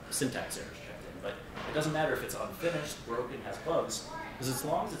compile. You don't want the syntax errors checked in, but it doesn't matter if it's unfinished, broken, has bugs, because as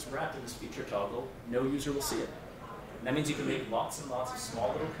long as it's wrapped in this feature toggle, no user will see it. And that means you can make lots and lots of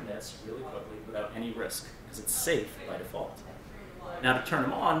small little commits really quickly without any risk, because it's safe by default. Now to turn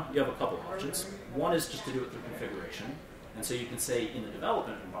them on, you have a couple options. One is just to do it through configuration. And so you can say in the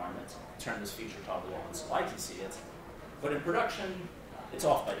development environment, turn this feature toggle on so I can see it. But in production, it's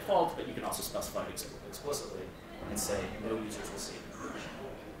off by default, but you can also specify it explicitly and say no users will see it in production.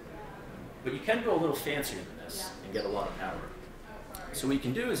 But you can go a little fancier than this and get a lot of power. So what you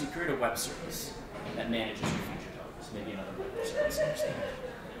can do is you create a web service that manages your feature toggles, maybe another web service.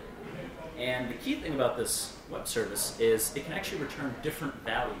 And the key thing about this web service is it can actually return different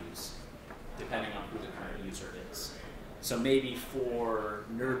values depending on who the current user is. So maybe for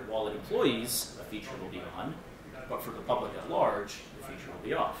NerdWallet employees, a feature will be on, but for the public at large, the feature will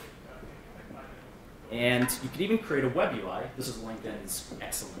be off. And you can even create a web UI. This is LinkedIn's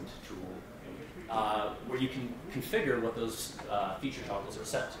excellent tool, where you can configure what those feature toggles are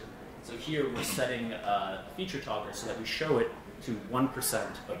set to. So here we're setting a feature toggle so that we show it to 1%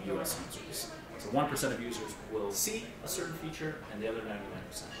 of US users. So 1% of users will see a certain feature and the other 99%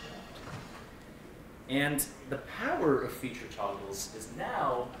 won't. And the power of feature toggles is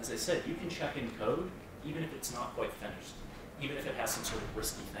now, as I said, you can check in code even if it's not quite finished, even if it has some sort of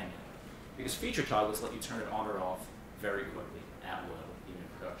risky thing in it. Because feature toggles let you turn it on or off very quickly, at will, even in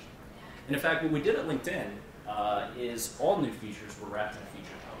production. And in fact, what we did at LinkedIn is all new features were wrapped in a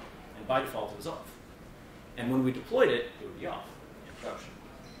feature toggle. And by default, it was off. And when we deployed it, it would be off in production.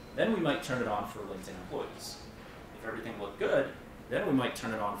 Then we might turn it on for LinkedIn employees. If everything looked good, then we might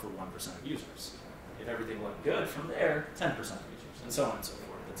turn it on for 1% of users. If everything looked good from there, 10% of users, and so on and so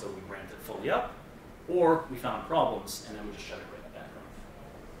forth, until we ramped it fully up, or we found problems, and then we just shut it right back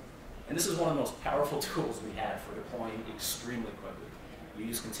off. And this is one of the most powerful tools we have for deploying extremely quickly. You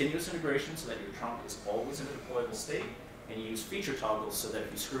use continuous integration so that your trunk is always in a deployable state, and you use feature toggles so that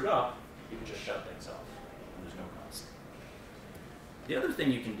if you screwed up, you can just shut things off, and there's no cost. The other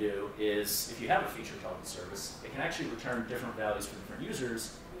thing you can do is, if you have a feature toggle service, it can actually return different values for different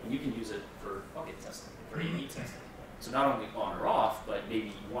users, and you can use it for bucket testing, for A/B testing. So not only on or off, but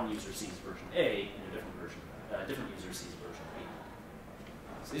maybe one user sees version A and a different user sees version B.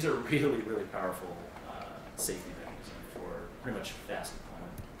 So these are really, really powerful safety mechanisms for pretty much fast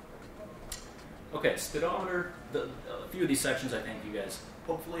deployment. Okay, speedometer. A few of these sections I think you guys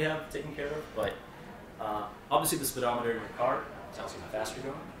hopefully have taken care of, but obviously the speedometer in your car tells you how fast you're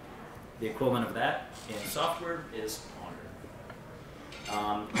going. The equivalent of that in software is monitor.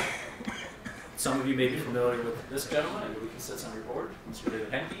 Some of you may be familiar with this gentleman, I believe he sits on your board, Mr.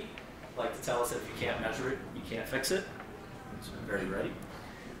 David Henke. Like to tell us that if you can't measure it, you can't fix it. So I'm very ready.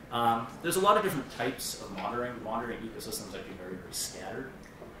 There's a lot of different types of monitoring. Monitoring ecosystems are very, very scattered.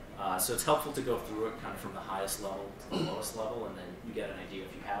 So it's helpful to go through it kind of from the highest level to the lowest level, and then you get an idea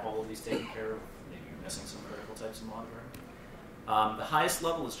if you have all of these taken care of, maybe you're missing some critical types of monitoring. The highest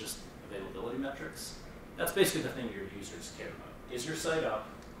level is just availability metrics. That's basically the thing your users care about. Is your site up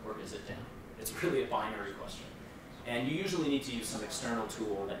or is it down? It's really a binary question. And you usually need to use some external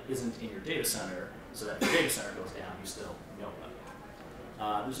tool that isn't in your data center, so that if your data center goes down, you still know about it.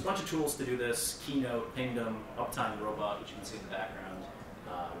 There's a bunch of tools to do this: Keynote, Pingdom, Uptime Robot, which you can see in the background.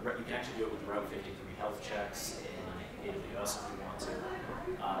 You can actually do it with Route 53 health checks in AWS if you want to.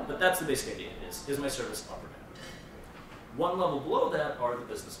 But that's the basic idea: is my service up or down? One level below that are the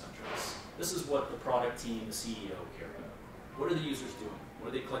business metrics. This is what the product team, the CEO care about. What are the users doing? What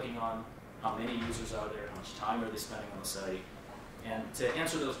are they clicking on? How many users are there? How much time are they spending on the site? And to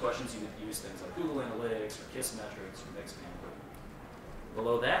answer those questions, you would use things like Google Analytics or KISS metrics or Mixpanel.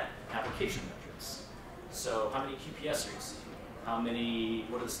 Below that, application metrics. So how many QPS are you seeing?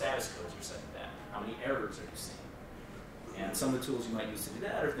 What are the status codes you're setting back? How many errors are you seeing? And some of the tools you might use to do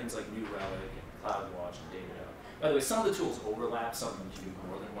that are things like New Relic and CloudWatch and Datadog. By the way, some of the tools overlap. Some of them can do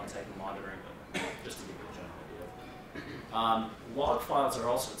more than one type of monitoring, but just to give you a general idea. Log files are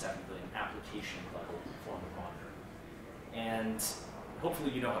also technically an application level form of monitoring. And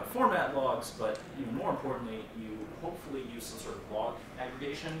hopefully you know how to format logs, but even more importantly, you hopefully use some sort of log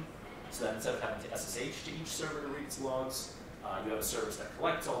aggregation so that instead of having to SSH to each server to read its logs, you have a service that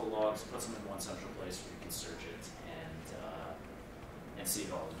collects all the logs, puts them in one central place where you can search it and see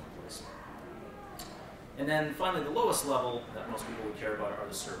it all in one place. And then finally, the lowest level that most people would care about are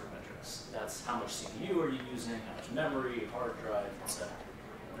the server metrics. That's how much CPU are you using, how much memory, hard drive, etc.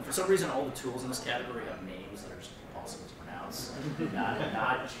 And for some reason, all the tools in this category have names that are just impossible to pronounce.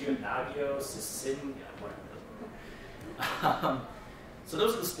 Nagio, Cisin, whatever. So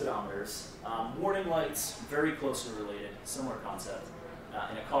those are the speedometers. Warning lights, very closely related, similar concept.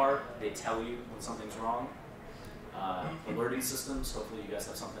 In a car, they tell you when something's wrong. Alerting systems, hopefully you guys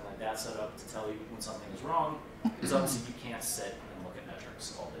have something like that set up to tell you when something is wrong, because obviously you can't sit and look at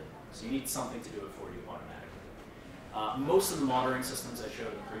metrics all day. So you need something to do it for you automatically. Most of the monitoring systems I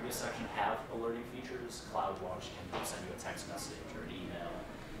showed in the previous section have alerting features. CloudWatch can send you a text message or an email.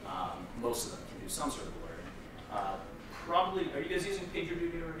 Most of them can do some sort of alerting. Probably, are you guys using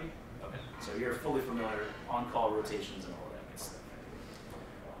PagerDuty already? Okay, so you're fully familiar, on-call rotations and all of that good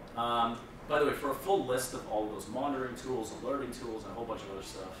stuff. By the way, for a full list of all of those monitoring tools, alerting tools, and a whole bunch of other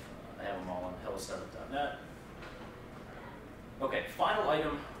stuff, I have them all on hellostartup.net. Okay, final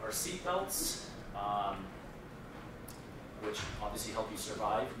item are seatbelts, which obviously help you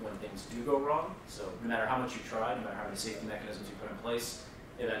survive when things do go wrong. So no matter how much you try, no matter how many safety mechanisms you put in place,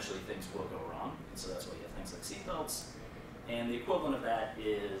 eventually things will go wrong. And so that's why you have things like seatbelts. And the equivalent of that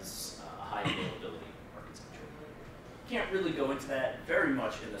is high availability architecture. Can't really go into that very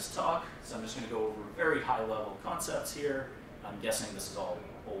much in this talk, so I'm just going to go over very high level concepts here. I'm guessing this is all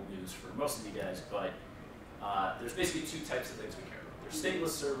old news for most of you guys, but there's basically two types of things we care about. There's stateless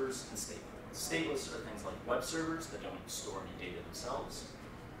servers and stateful. Stateless are things like web servers that don't store any data themselves.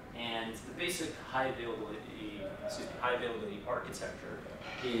 And the basic high availability architecture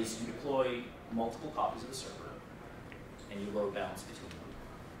is you deploy multiple copies of the server and you load balance between them.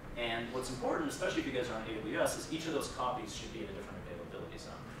 And what's important, especially if you guys are on AWS, is each of those copies should be in a different availability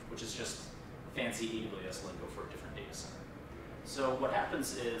zone, which is just fancy AWS lingo for a different data center. So what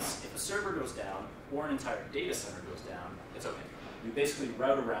happens is if a server goes down or an entire data center goes down, it's okay. You basically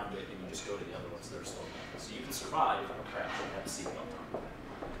route around it and you just go to the other ones that are still there. So you can survive a crash and have a seatbelt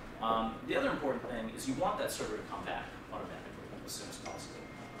on. The other important thing is you want that server to come back automatically as soon as possible,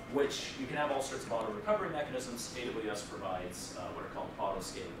 which you can have all sorts of auto recovery mechanisms. AWS provides what are called auto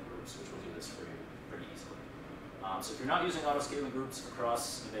scaling groups, which will do this for you pretty easily. So if you're not using auto scaling groups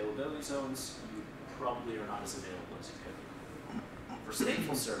across availability zones, you probably are not as available as you could be. For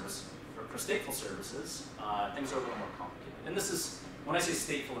stateful services, things are a little more complicated. And this is, when I say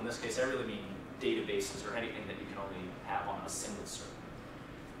stateful in this case, I really mean databases or anything that you can only have on a single server.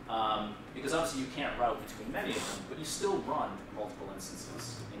 Because obviously you can't route between many of them, but you still run multiple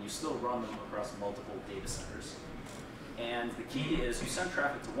instances, and you still run them across multiple data centers. And the key is you send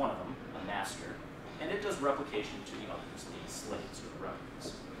traffic to one of them, a master, and it does replication to the others, the slaves or the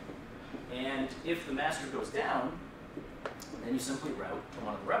replicas. And if the master goes down, then you simply route to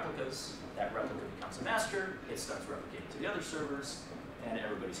one of the replicas. That replica becomes a master, it starts replicating to the other servers, and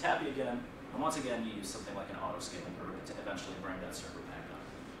everybody's happy again. And once again, you use something like an auto-scaling group to eventually bring that server back up.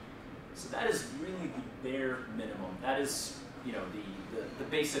 So that is really the bare minimum. That is, you know, the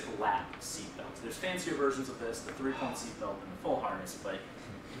basic lap seatbelt. There's fancier versions of this, the 3-point seatbelt and the full harness, but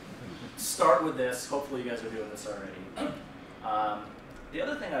start with this. Hopefully you guys are doing this already. The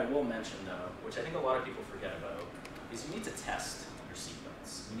other thing I will mention, though, which I think a lot of people forget about, is you need to test your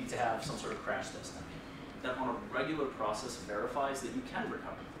seatbelts. You need to have some sort of crash test that on a regular process verifies that you can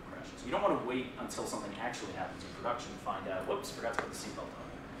recover from crashes. You don't want to wait until something actually happens in production to find out, whoops, forgot to put the seatbelt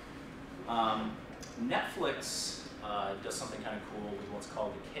on. Netflix does something kind of cool with what's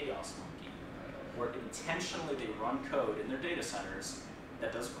called the Chaos Monkey, where intentionally they run code in their data centers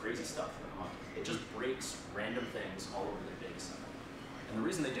that does crazy stuff for them. It just breaks random things all over their data center. And the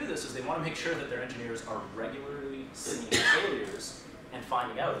reason they do this is they want to make sure that their engineers are regularly seeing failures and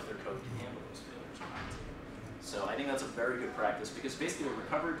finding out if their code can handle those failures or not. So I think that's a very good practice because basically a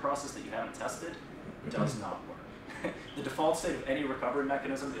recovery process that you haven't tested does not work. The default state of any recovery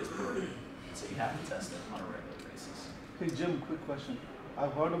mechanism is broken, so you have to test it on a regular basis. Hey Jim, quick question.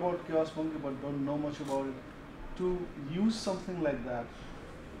 I've heard about Chaos Monkey but don't know much about it. To use something like that,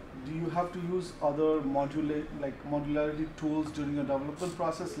 do you have to use other modularity tools during your development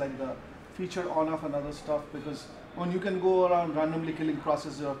process, like the feature on-off and other stuff? Because when you can go around randomly killing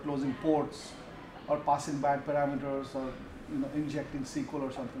processes or closing ports, or passing bad parameters, or injecting SQL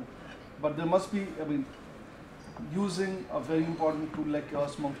or something, but there must be. I mean, using a very important tool like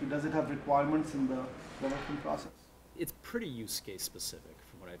Chaos Monkey, does it have requirements in the development process? It's pretty use case specific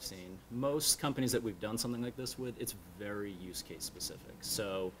from what I've seen. Most companies that we've done something like this with, it's very use case specific.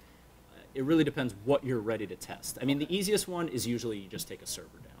 So it really depends what you're ready to test. I mean, the easiest one is usually you just take a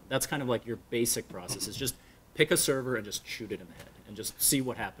server down. That's kind of like your basic process, is just pick a server and just shoot it in the head and just see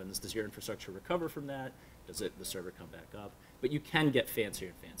what happens. Does your infrastructure recover from that? Does the server come back up? But you can get fancier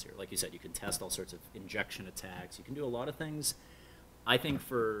and fancier. Like you said, you can test all sorts of injection attacks. You can do a lot of things. I think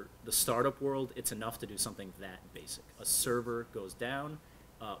for the startup world, it's enough to do something that basic. A server goes down,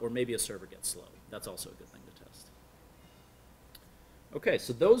 or maybe a server gets slow. That's also a good thing to test. Okay,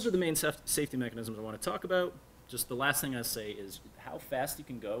 so those are the main safety mechanisms I want to talk about. Just the last thing I say is how fast you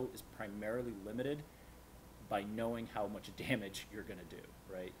can go is primarily limited by knowing how much damage you're going to do,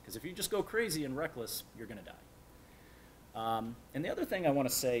 right? Because if you just go crazy and reckless, you're going to die. And the other thing I want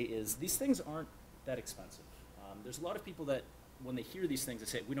to say is these things aren't that expensive. There's a lot of people that, when they hear these things, they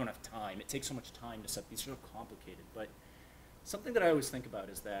say, we don't have time. It takes so much time to set these, so complicated. But something that I always think about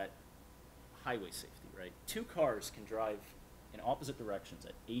is that highway safety, right? Two cars can drive in opposite directions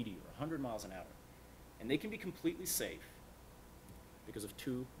at 80 or 100 miles an hour, and they can be completely safe because of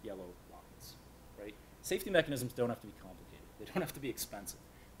two yellow lines, right? Safety mechanisms don't have to be complicated. They don't have to be expensive,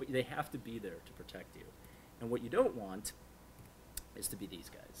 but they have to be there to protect you. And what you don't want is to be these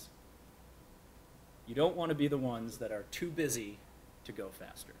guys. You don't want to be the ones that are too busy to go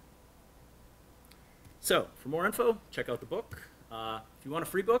faster. So, for more info, check out the book. If you want a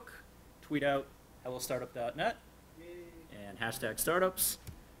free book, tweet out hellostartup.net and hashtag startups,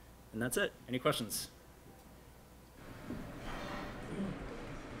 and that's it. Any questions?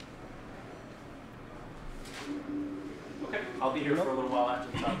 Okay, I'll be here for a little while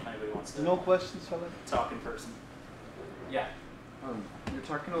after the talk if anybody wants to No questions, fella? talk in person. Yeah. You're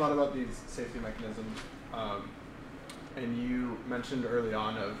talking a lot about these safety mechanisms, and you mentioned early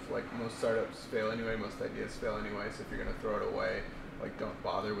on of like most startups fail anyway, most ideas fail anyway, so if you're gonna throw it away, like don't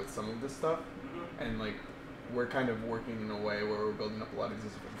bother with some of this stuff. And like we're kind of working in a way where we're building up a lot of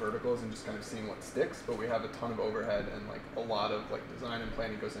these different verticals and just kind of seeing what sticks, but we have a ton of overhead and like a lot of like design and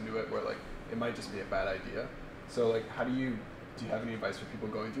planning goes into it where like it might just be a bad idea. So like how do you have any advice for people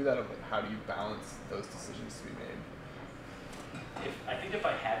going through that of like how do you balance those decisions to be made? I think if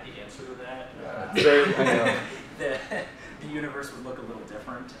I had the answer to that, I know. the universe would look a little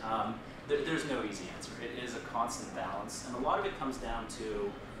different. There's no easy answer. It is a constant balance, and a lot of it comes down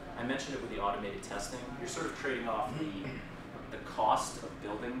to, I mentioned it with the automated testing, you're sort of trading off the cost of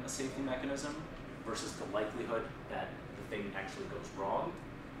building a safety mechanism versus the likelihood that the thing actually goes wrong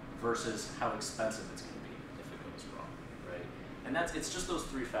versus how expensive it's going to be if it goes wrong, right? And it's just those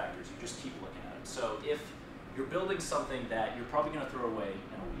three factors. You just keep looking at it. So if you're building something that you're probably going to throw away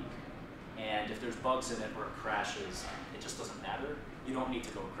in a week, and if there's bugs in it or it crashes, it just doesn't matter. You don't need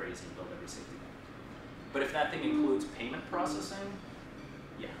to go crazy and build every safety mechanism. But if that thing includes payment processing,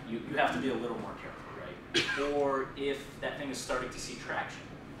 yeah, you have to be a little more careful, right? Or if that thing is starting to see traction,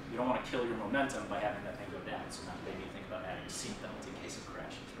 you don't want to kill your momentum by having that thing go down. So now maybe you think about adding a seatbelt in case it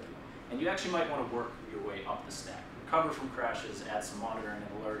crashes, right? And you actually might want to work your way up the stack. Recover from crashes, add some monitoring and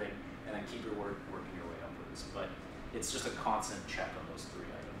alerting, and then keep your working your way upwards. But it's just a constant check on those three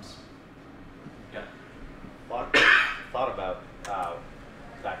items. Yeah. Thought about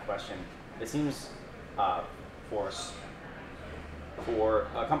that question. It seems for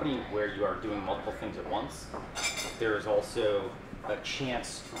a company where you are doing multiple things at once, there is also a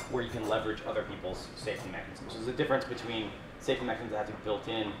chance where you can leverage other people's safety mechanisms. There's a difference between safety mechanisms that have to be built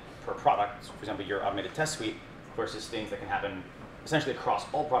in per product, for example, your automated test suite, versus things that can happen essentially across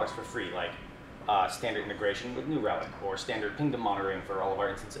all products for free, like standard integration with New Relic or standard pingdom monitoring for all of our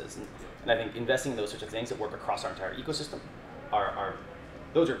instances. And I think investing in those sorts of things that work across our entire ecosystem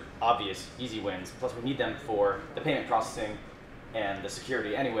those are obvious, easy wins. Plus we need them for the payment processing and the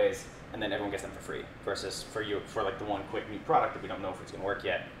security anyways, and then everyone gets them for free. Versus for like the one quick new product that we don't know if it's gonna work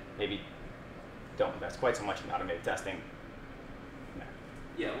yet, maybe don't invest quite so much in automated testing. No.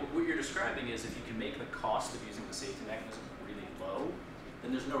 Yeah, what you're describing is if you can make the cost of using the safety mechanism really low,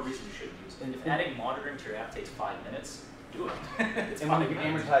 then there's no reason you shouldn't use it. And if adding monitoring to your app takes 5 minutes, do it. And when you can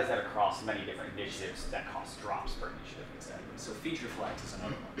amortize that across many different initiatives, that cost drops per initiative. Exactly. So feature flags is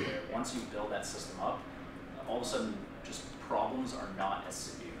another one where once you build that system up, all of a sudden just problems are not as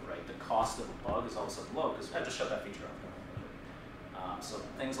severe, right? The cost of a bug is all of a sudden low because I just shut that feature off. So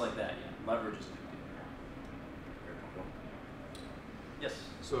things like that, yeah, leverage is a big deal. Very cool. Yes?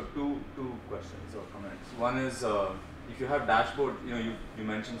 So two questions or comments. One is if you have dashboard, you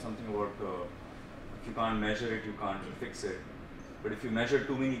mentioned something about if you can't measure it, you can't fix it. But if you measure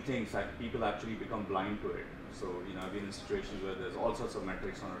too many things, people actually become blind to it. So I've been in situations where there's all sorts of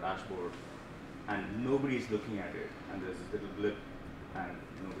metrics on a dashboard, and nobody's looking at it, and there's this little blip, and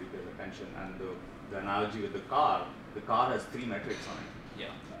nobody pays attention. And the analogy with the car has 3 metrics on it.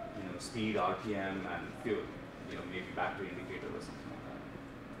 Yeah. Speed, RPM, and fuel. Maybe battery indicator or something like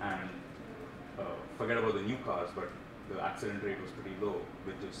that. And forget about the new cars, but the accident rate was pretty low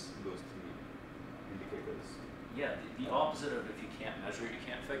with just those 3 indicators. Yeah, the opposite of if you can't measure it, you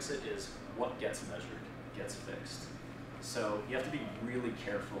can't fix it, is what gets measured gets fixed. So you have to be really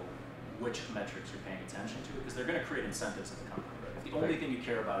careful which metrics you're paying attention to, because they're going to create incentives in the company, right? If the only thing you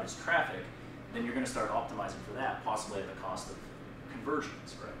care about is traffic, then you're going to start optimizing for that, possibly at the cost of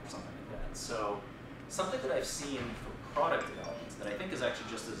conversions, right, or something like that. So something that I've seen for product development that I think is actually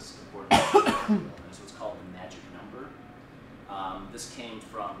just as important is what's called the magic number. This came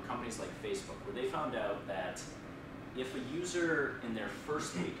from companies like Facebook, where they found out that if a user in their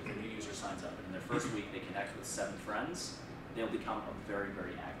first week, if a new user signs up, and in their first week they connect with 7 friends, they'll become a very,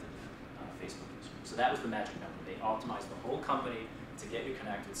 very active Facebook user. So that was the magic number. They optimized the whole company to get you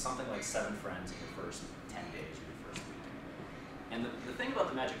connected with something like 7 friends in your first 10 days or your first week. And the thing about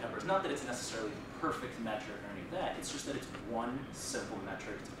the magic number is not that it's necessarily the perfect metric or any of that, it's just that it's one simple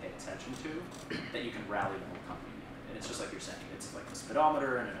metric to pay attention to that you can rally the whole company on. And it's just like you're saying, it's like a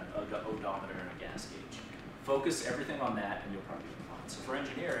speedometer and an odometer and a gas gauge. Focus everything on that and you'll probably be fine. So for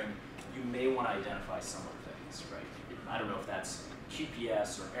engineering, you may want to identify some of the things, right? I don't know if that's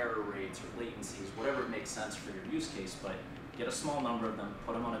QPS or error rates or latencies, whatever makes sense for your use case, but get a small number of them,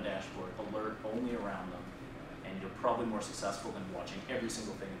 put them on a dashboard, alert only around them, and you're probably more successful than watching every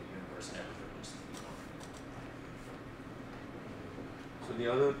single thing in the universe and every release. So the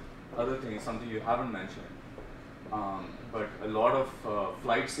other thing is something you haven't mentioned, but a lot of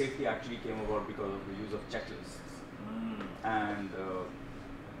flight safety actually came about because of the use of checklists. And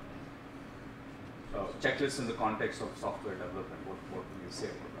checklists in the context of software development, what would you say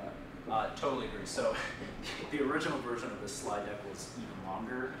about that? Totally agree. So the original version of this slide deck was even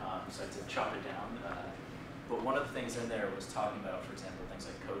longer, so I had to chop it down. But one of the things in there was talking about, for example, things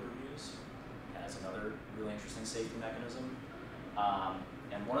like code reviews as another really interesting safety mechanism.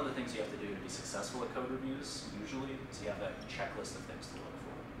 And one of the things you have to do to be successful at code reviews, usually, is you have a checklist of things to look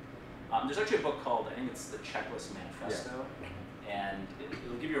for. There's actually a book called, I think it's the Checklist Manifesto, and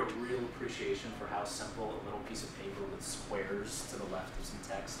it'll give you a real appreciation for how simple a little piece of paper with squares to the left of some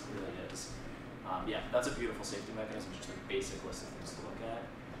text really is. Yeah, that's a beautiful safety mechanism, just a basic list of things to look at.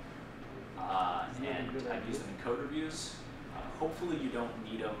 And I've used them in code reviews. Hopefully you don't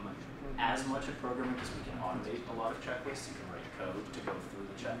need them as much in programming because we can automate a lot of checklists. You can write code to go through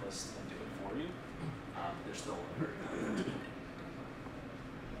the checklist and do it for you. They're still very good.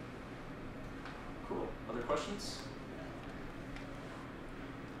 Cool. Other questions?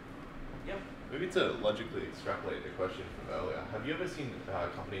 Yep. Maybe to logically extrapolate the question from earlier, have you ever seen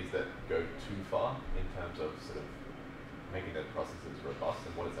companies that go too far in terms of sort of making their processes robust,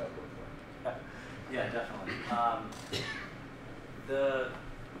 and what does that look like? Yeah, definitely.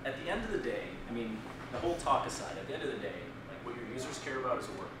 At the end of the day, I mean, the whole talk aside, at the end of the day, like what your users care about is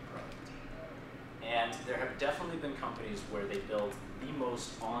a working product. And there have definitely been companies where they built the most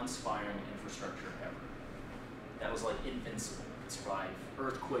awe-inspiring infrastructure ever. That was like invincible. It could survive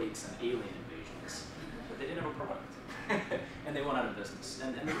earthquakes and alien invasions. But they didn't have a product. And they went out of business.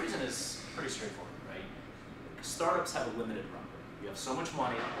 And the reason is pretty straightforward, right? Startups have a limited run rate. You have so much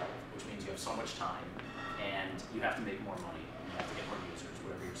money, which means you have so much time, and you have to make more money, and you have to get more users,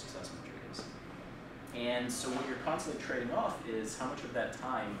 whatever your success metric is. And so what you're constantly trading off is how much of that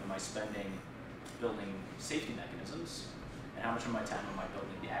time am I spending building safety mechanisms, and how much of my time am I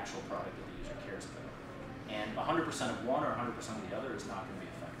building the actual product that the user cares about. And 100% of one or 100% of the other is not going to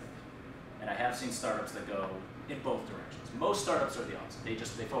be effective. And I have seen startups that go in both directions. Most startups are the opposite.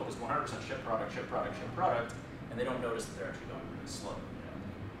 They focus 100% ship product, ship product, ship product, and they don't notice that they're actually going really slow.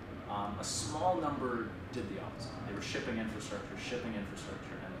 You know? A small number did the opposite. They were shipping infrastructure,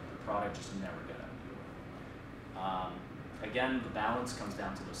 and the product just never got out the door. Again, the balance comes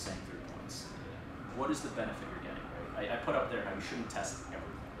down to those same 3 points. What is the benefit you're getting, right? I put up there how you shouldn't test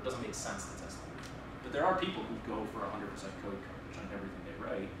everything. It doesn't make sense to test everything. But there are people who go for 100% code coverage on everything they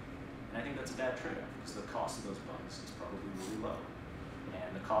write, and I think that's a bad trade-off because the cost of those bugs is probably really low.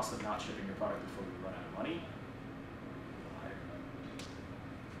 And the cost of not shipping your product before you run out of money, higher.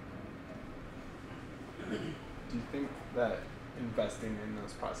 Do you think that investing in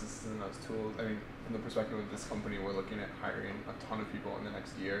those processes and those tools, I mean, from the perspective of this company, we're looking at hiring a ton of people in the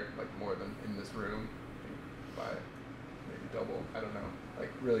next year, like more than in this room, by maybe double, I don't know, like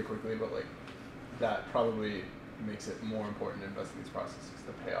really quickly, but like that probably makes it more important to invest in these processes.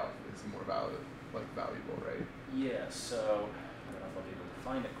 The payoff is more valuable, right? Yeah, so I don't know if I'll be able to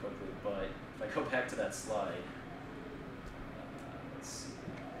find it quickly, but if I go back to that slide, let's see.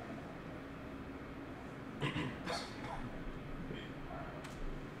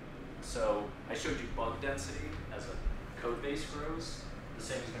 So I showed you bug density as a code base grows. The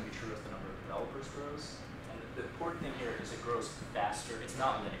same is going to be true as the number of developers grows. And the important thing here is it grows faster. It's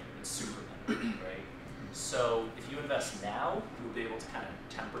not linear, it's super linear, right? So if you invest now, you'll be able to kind of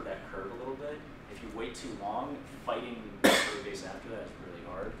temper that curve a little bit. If you wait too long, fighting the code base after that is really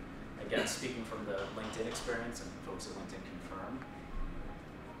hard. Again, speaking from the LinkedIn experience, and folks at LinkedIn confirm,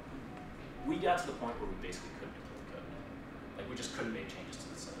 we got to the point where we basically couldn't deploy code. Like we just couldn't make changes to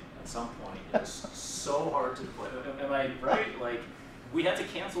the site. At some point, it was so hard to deploy. Am I right? Like we had to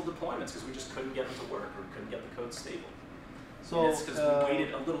cancel deployments because we just couldn't get them to work or couldn't get the code stable. So it's because we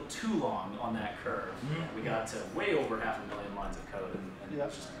waited a little too long on that curve. We got to way over 500,000 lines of code, and it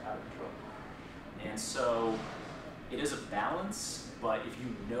was just out of control. And so it is a balance, but if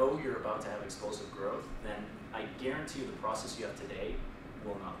you know you're about to have explosive growth, then I guarantee you the process you have today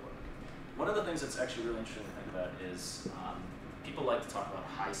will not work. One of the things that's actually really interesting to think about is people like to talk about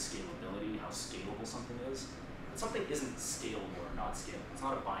high scalability, how scalable something is. But something isn't scalable or not scalable. It's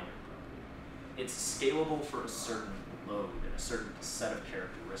not a binary property. It's scalable for a certain load and a certain set of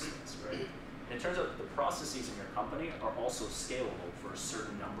characteristics, right? And it turns out that the processes in your company are also scalable for a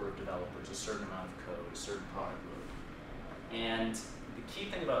certain number of developers, a certain amount of code, a certain product load. And the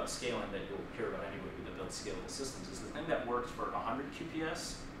key thing about scaling that you'll hear about anybody that builds scalable systems is the thing that works for 100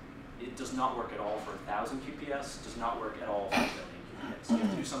 QPS, it does not work at all for 1,000 QPS, does not work at all for 1 million QPS. You have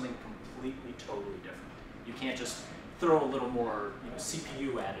to do something completely, totally different. You can't just throw a little more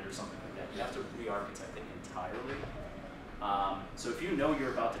CPU at it or something like that. You have to re-architect it entirely. So if you know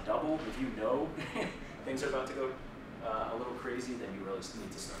you're about to double, if you know things are about to go a little crazy, then you really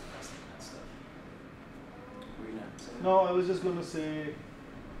need to start investing in that stuff. Were you gonna say that? No, I was just going to say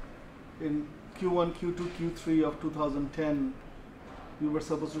in Q1, Q2, Q3 of 2010, we were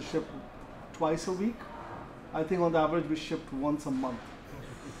supposed to ship twice a week. I think on the average we shipped once a month.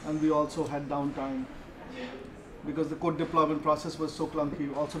 And we also had downtime because the code deployment process was so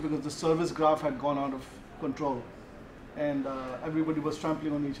clunky, also because the service graph had gone out of control. And everybody was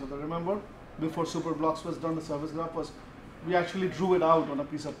trampling on each other. Remember? Before Superblocks was done, the service graph was, we actually drew it out on a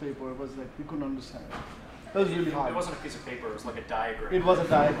piece of paper. It was like, we couldn't understand it. That was really hard. It wasn't a piece of paper, it was like a diagram. It was a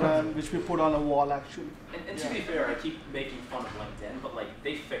diagram which we put on a wall actually. And to be fair, I keep making fun of LinkedIn, but like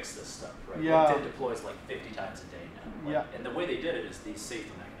they fix this stuff, right? Yeah. LinkedIn deploys like 50 times a day now. Like, Yeah. And the way they did it is these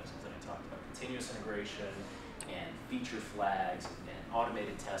safety mechanisms that I talked about, continuous integration and feature flags and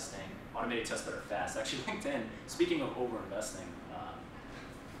automated testing, automated tests that are fast. Actually, LinkedIn, speaking of over-investing,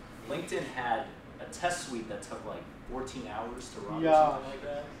 LinkedIn had a test suite that took like 14 hours to run or something like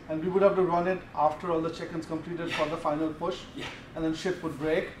that. And we would have to run it after all the check-ins completed for the final push. Yeah. And then shit would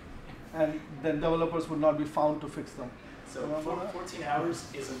break, and then developers would not be found to fix them. So Remember that? 14 hours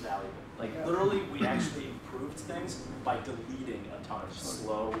is invaluable. Like Yeah. literally, we actually improved things by deleting a ton of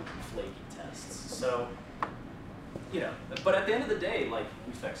slow, flaky tests. So, but at the end of the day, like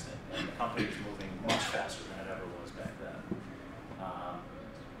we fixed it, and the company is moving much faster than it ever was back then.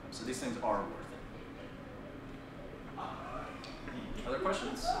 So these things are worth it. Other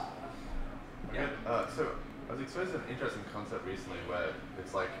questions? Yeah. So I was exposed to an interesting concept recently where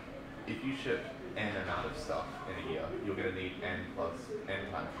it's like, if you ship n amount of stuff in a year, you're going to need n plus n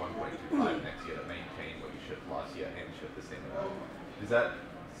times 1.25 next year to maintain what you shipped last year and ship the same amount. Is that,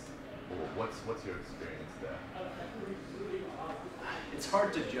 what's your experience there? It's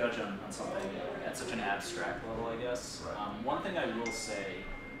hard to judge on something at such an abstract level, I guess. Right. One thing I will say,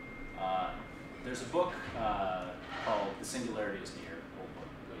 there's a book called The Singularity is Near, old book,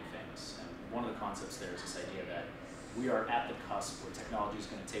 really famous. And one of the concepts there is this idea that we are at the cusp where technology is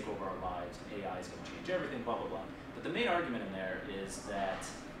going to take over our lives and AI is going to change everything, blah, blah, blah. But the main argument in there is that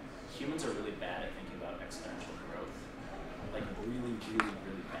humans are really bad at thinking about exponential growth. Like really, really,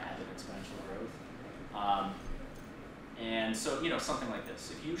 really bad at exponential growth. And so, something like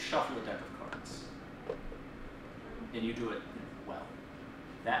this. If you shuffle a deck of cards and you do it well,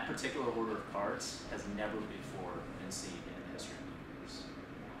 that particular order of cards has never before been seen in the history of the universe.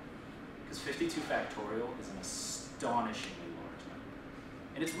 Because 52 factorial is an astonishingly large number.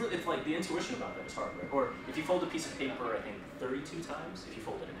 And it's like the intuition about that is hard, right? Or if you fold a piece of paper, I think 32 times, if you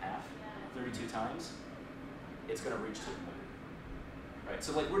fold it in half, 32 times, it's going to reach to the moon. Right?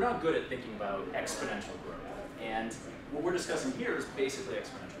 So like we're not good at thinking about exponential growth. And what we're discussing here is basically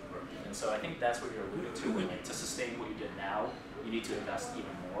exponential growth. And so I think that's what you're alluding to, where like to sustain what you did now, you need to invest even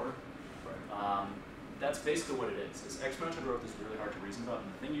more. That's basically what it is. Exponential growth is really hard to reason about, and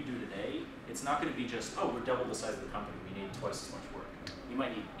the thing you do today, it's not going to be just, oh, we're double the size of the company, we need twice as much work. You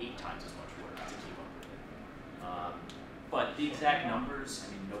might need 8 times as much work to keep up with it. But the exact numbers,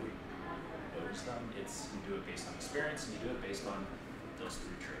 I mean, nobody knows them. You do it based on experience, and you do it based on those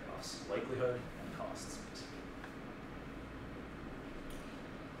 3 trade-offs: likelihood and costs.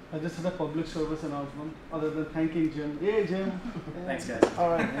 This is a public service announcement, other than thanking Jim. Hey, Jim. Thanks, guys.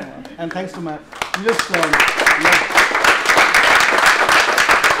 All right. And thanks to Matt. You just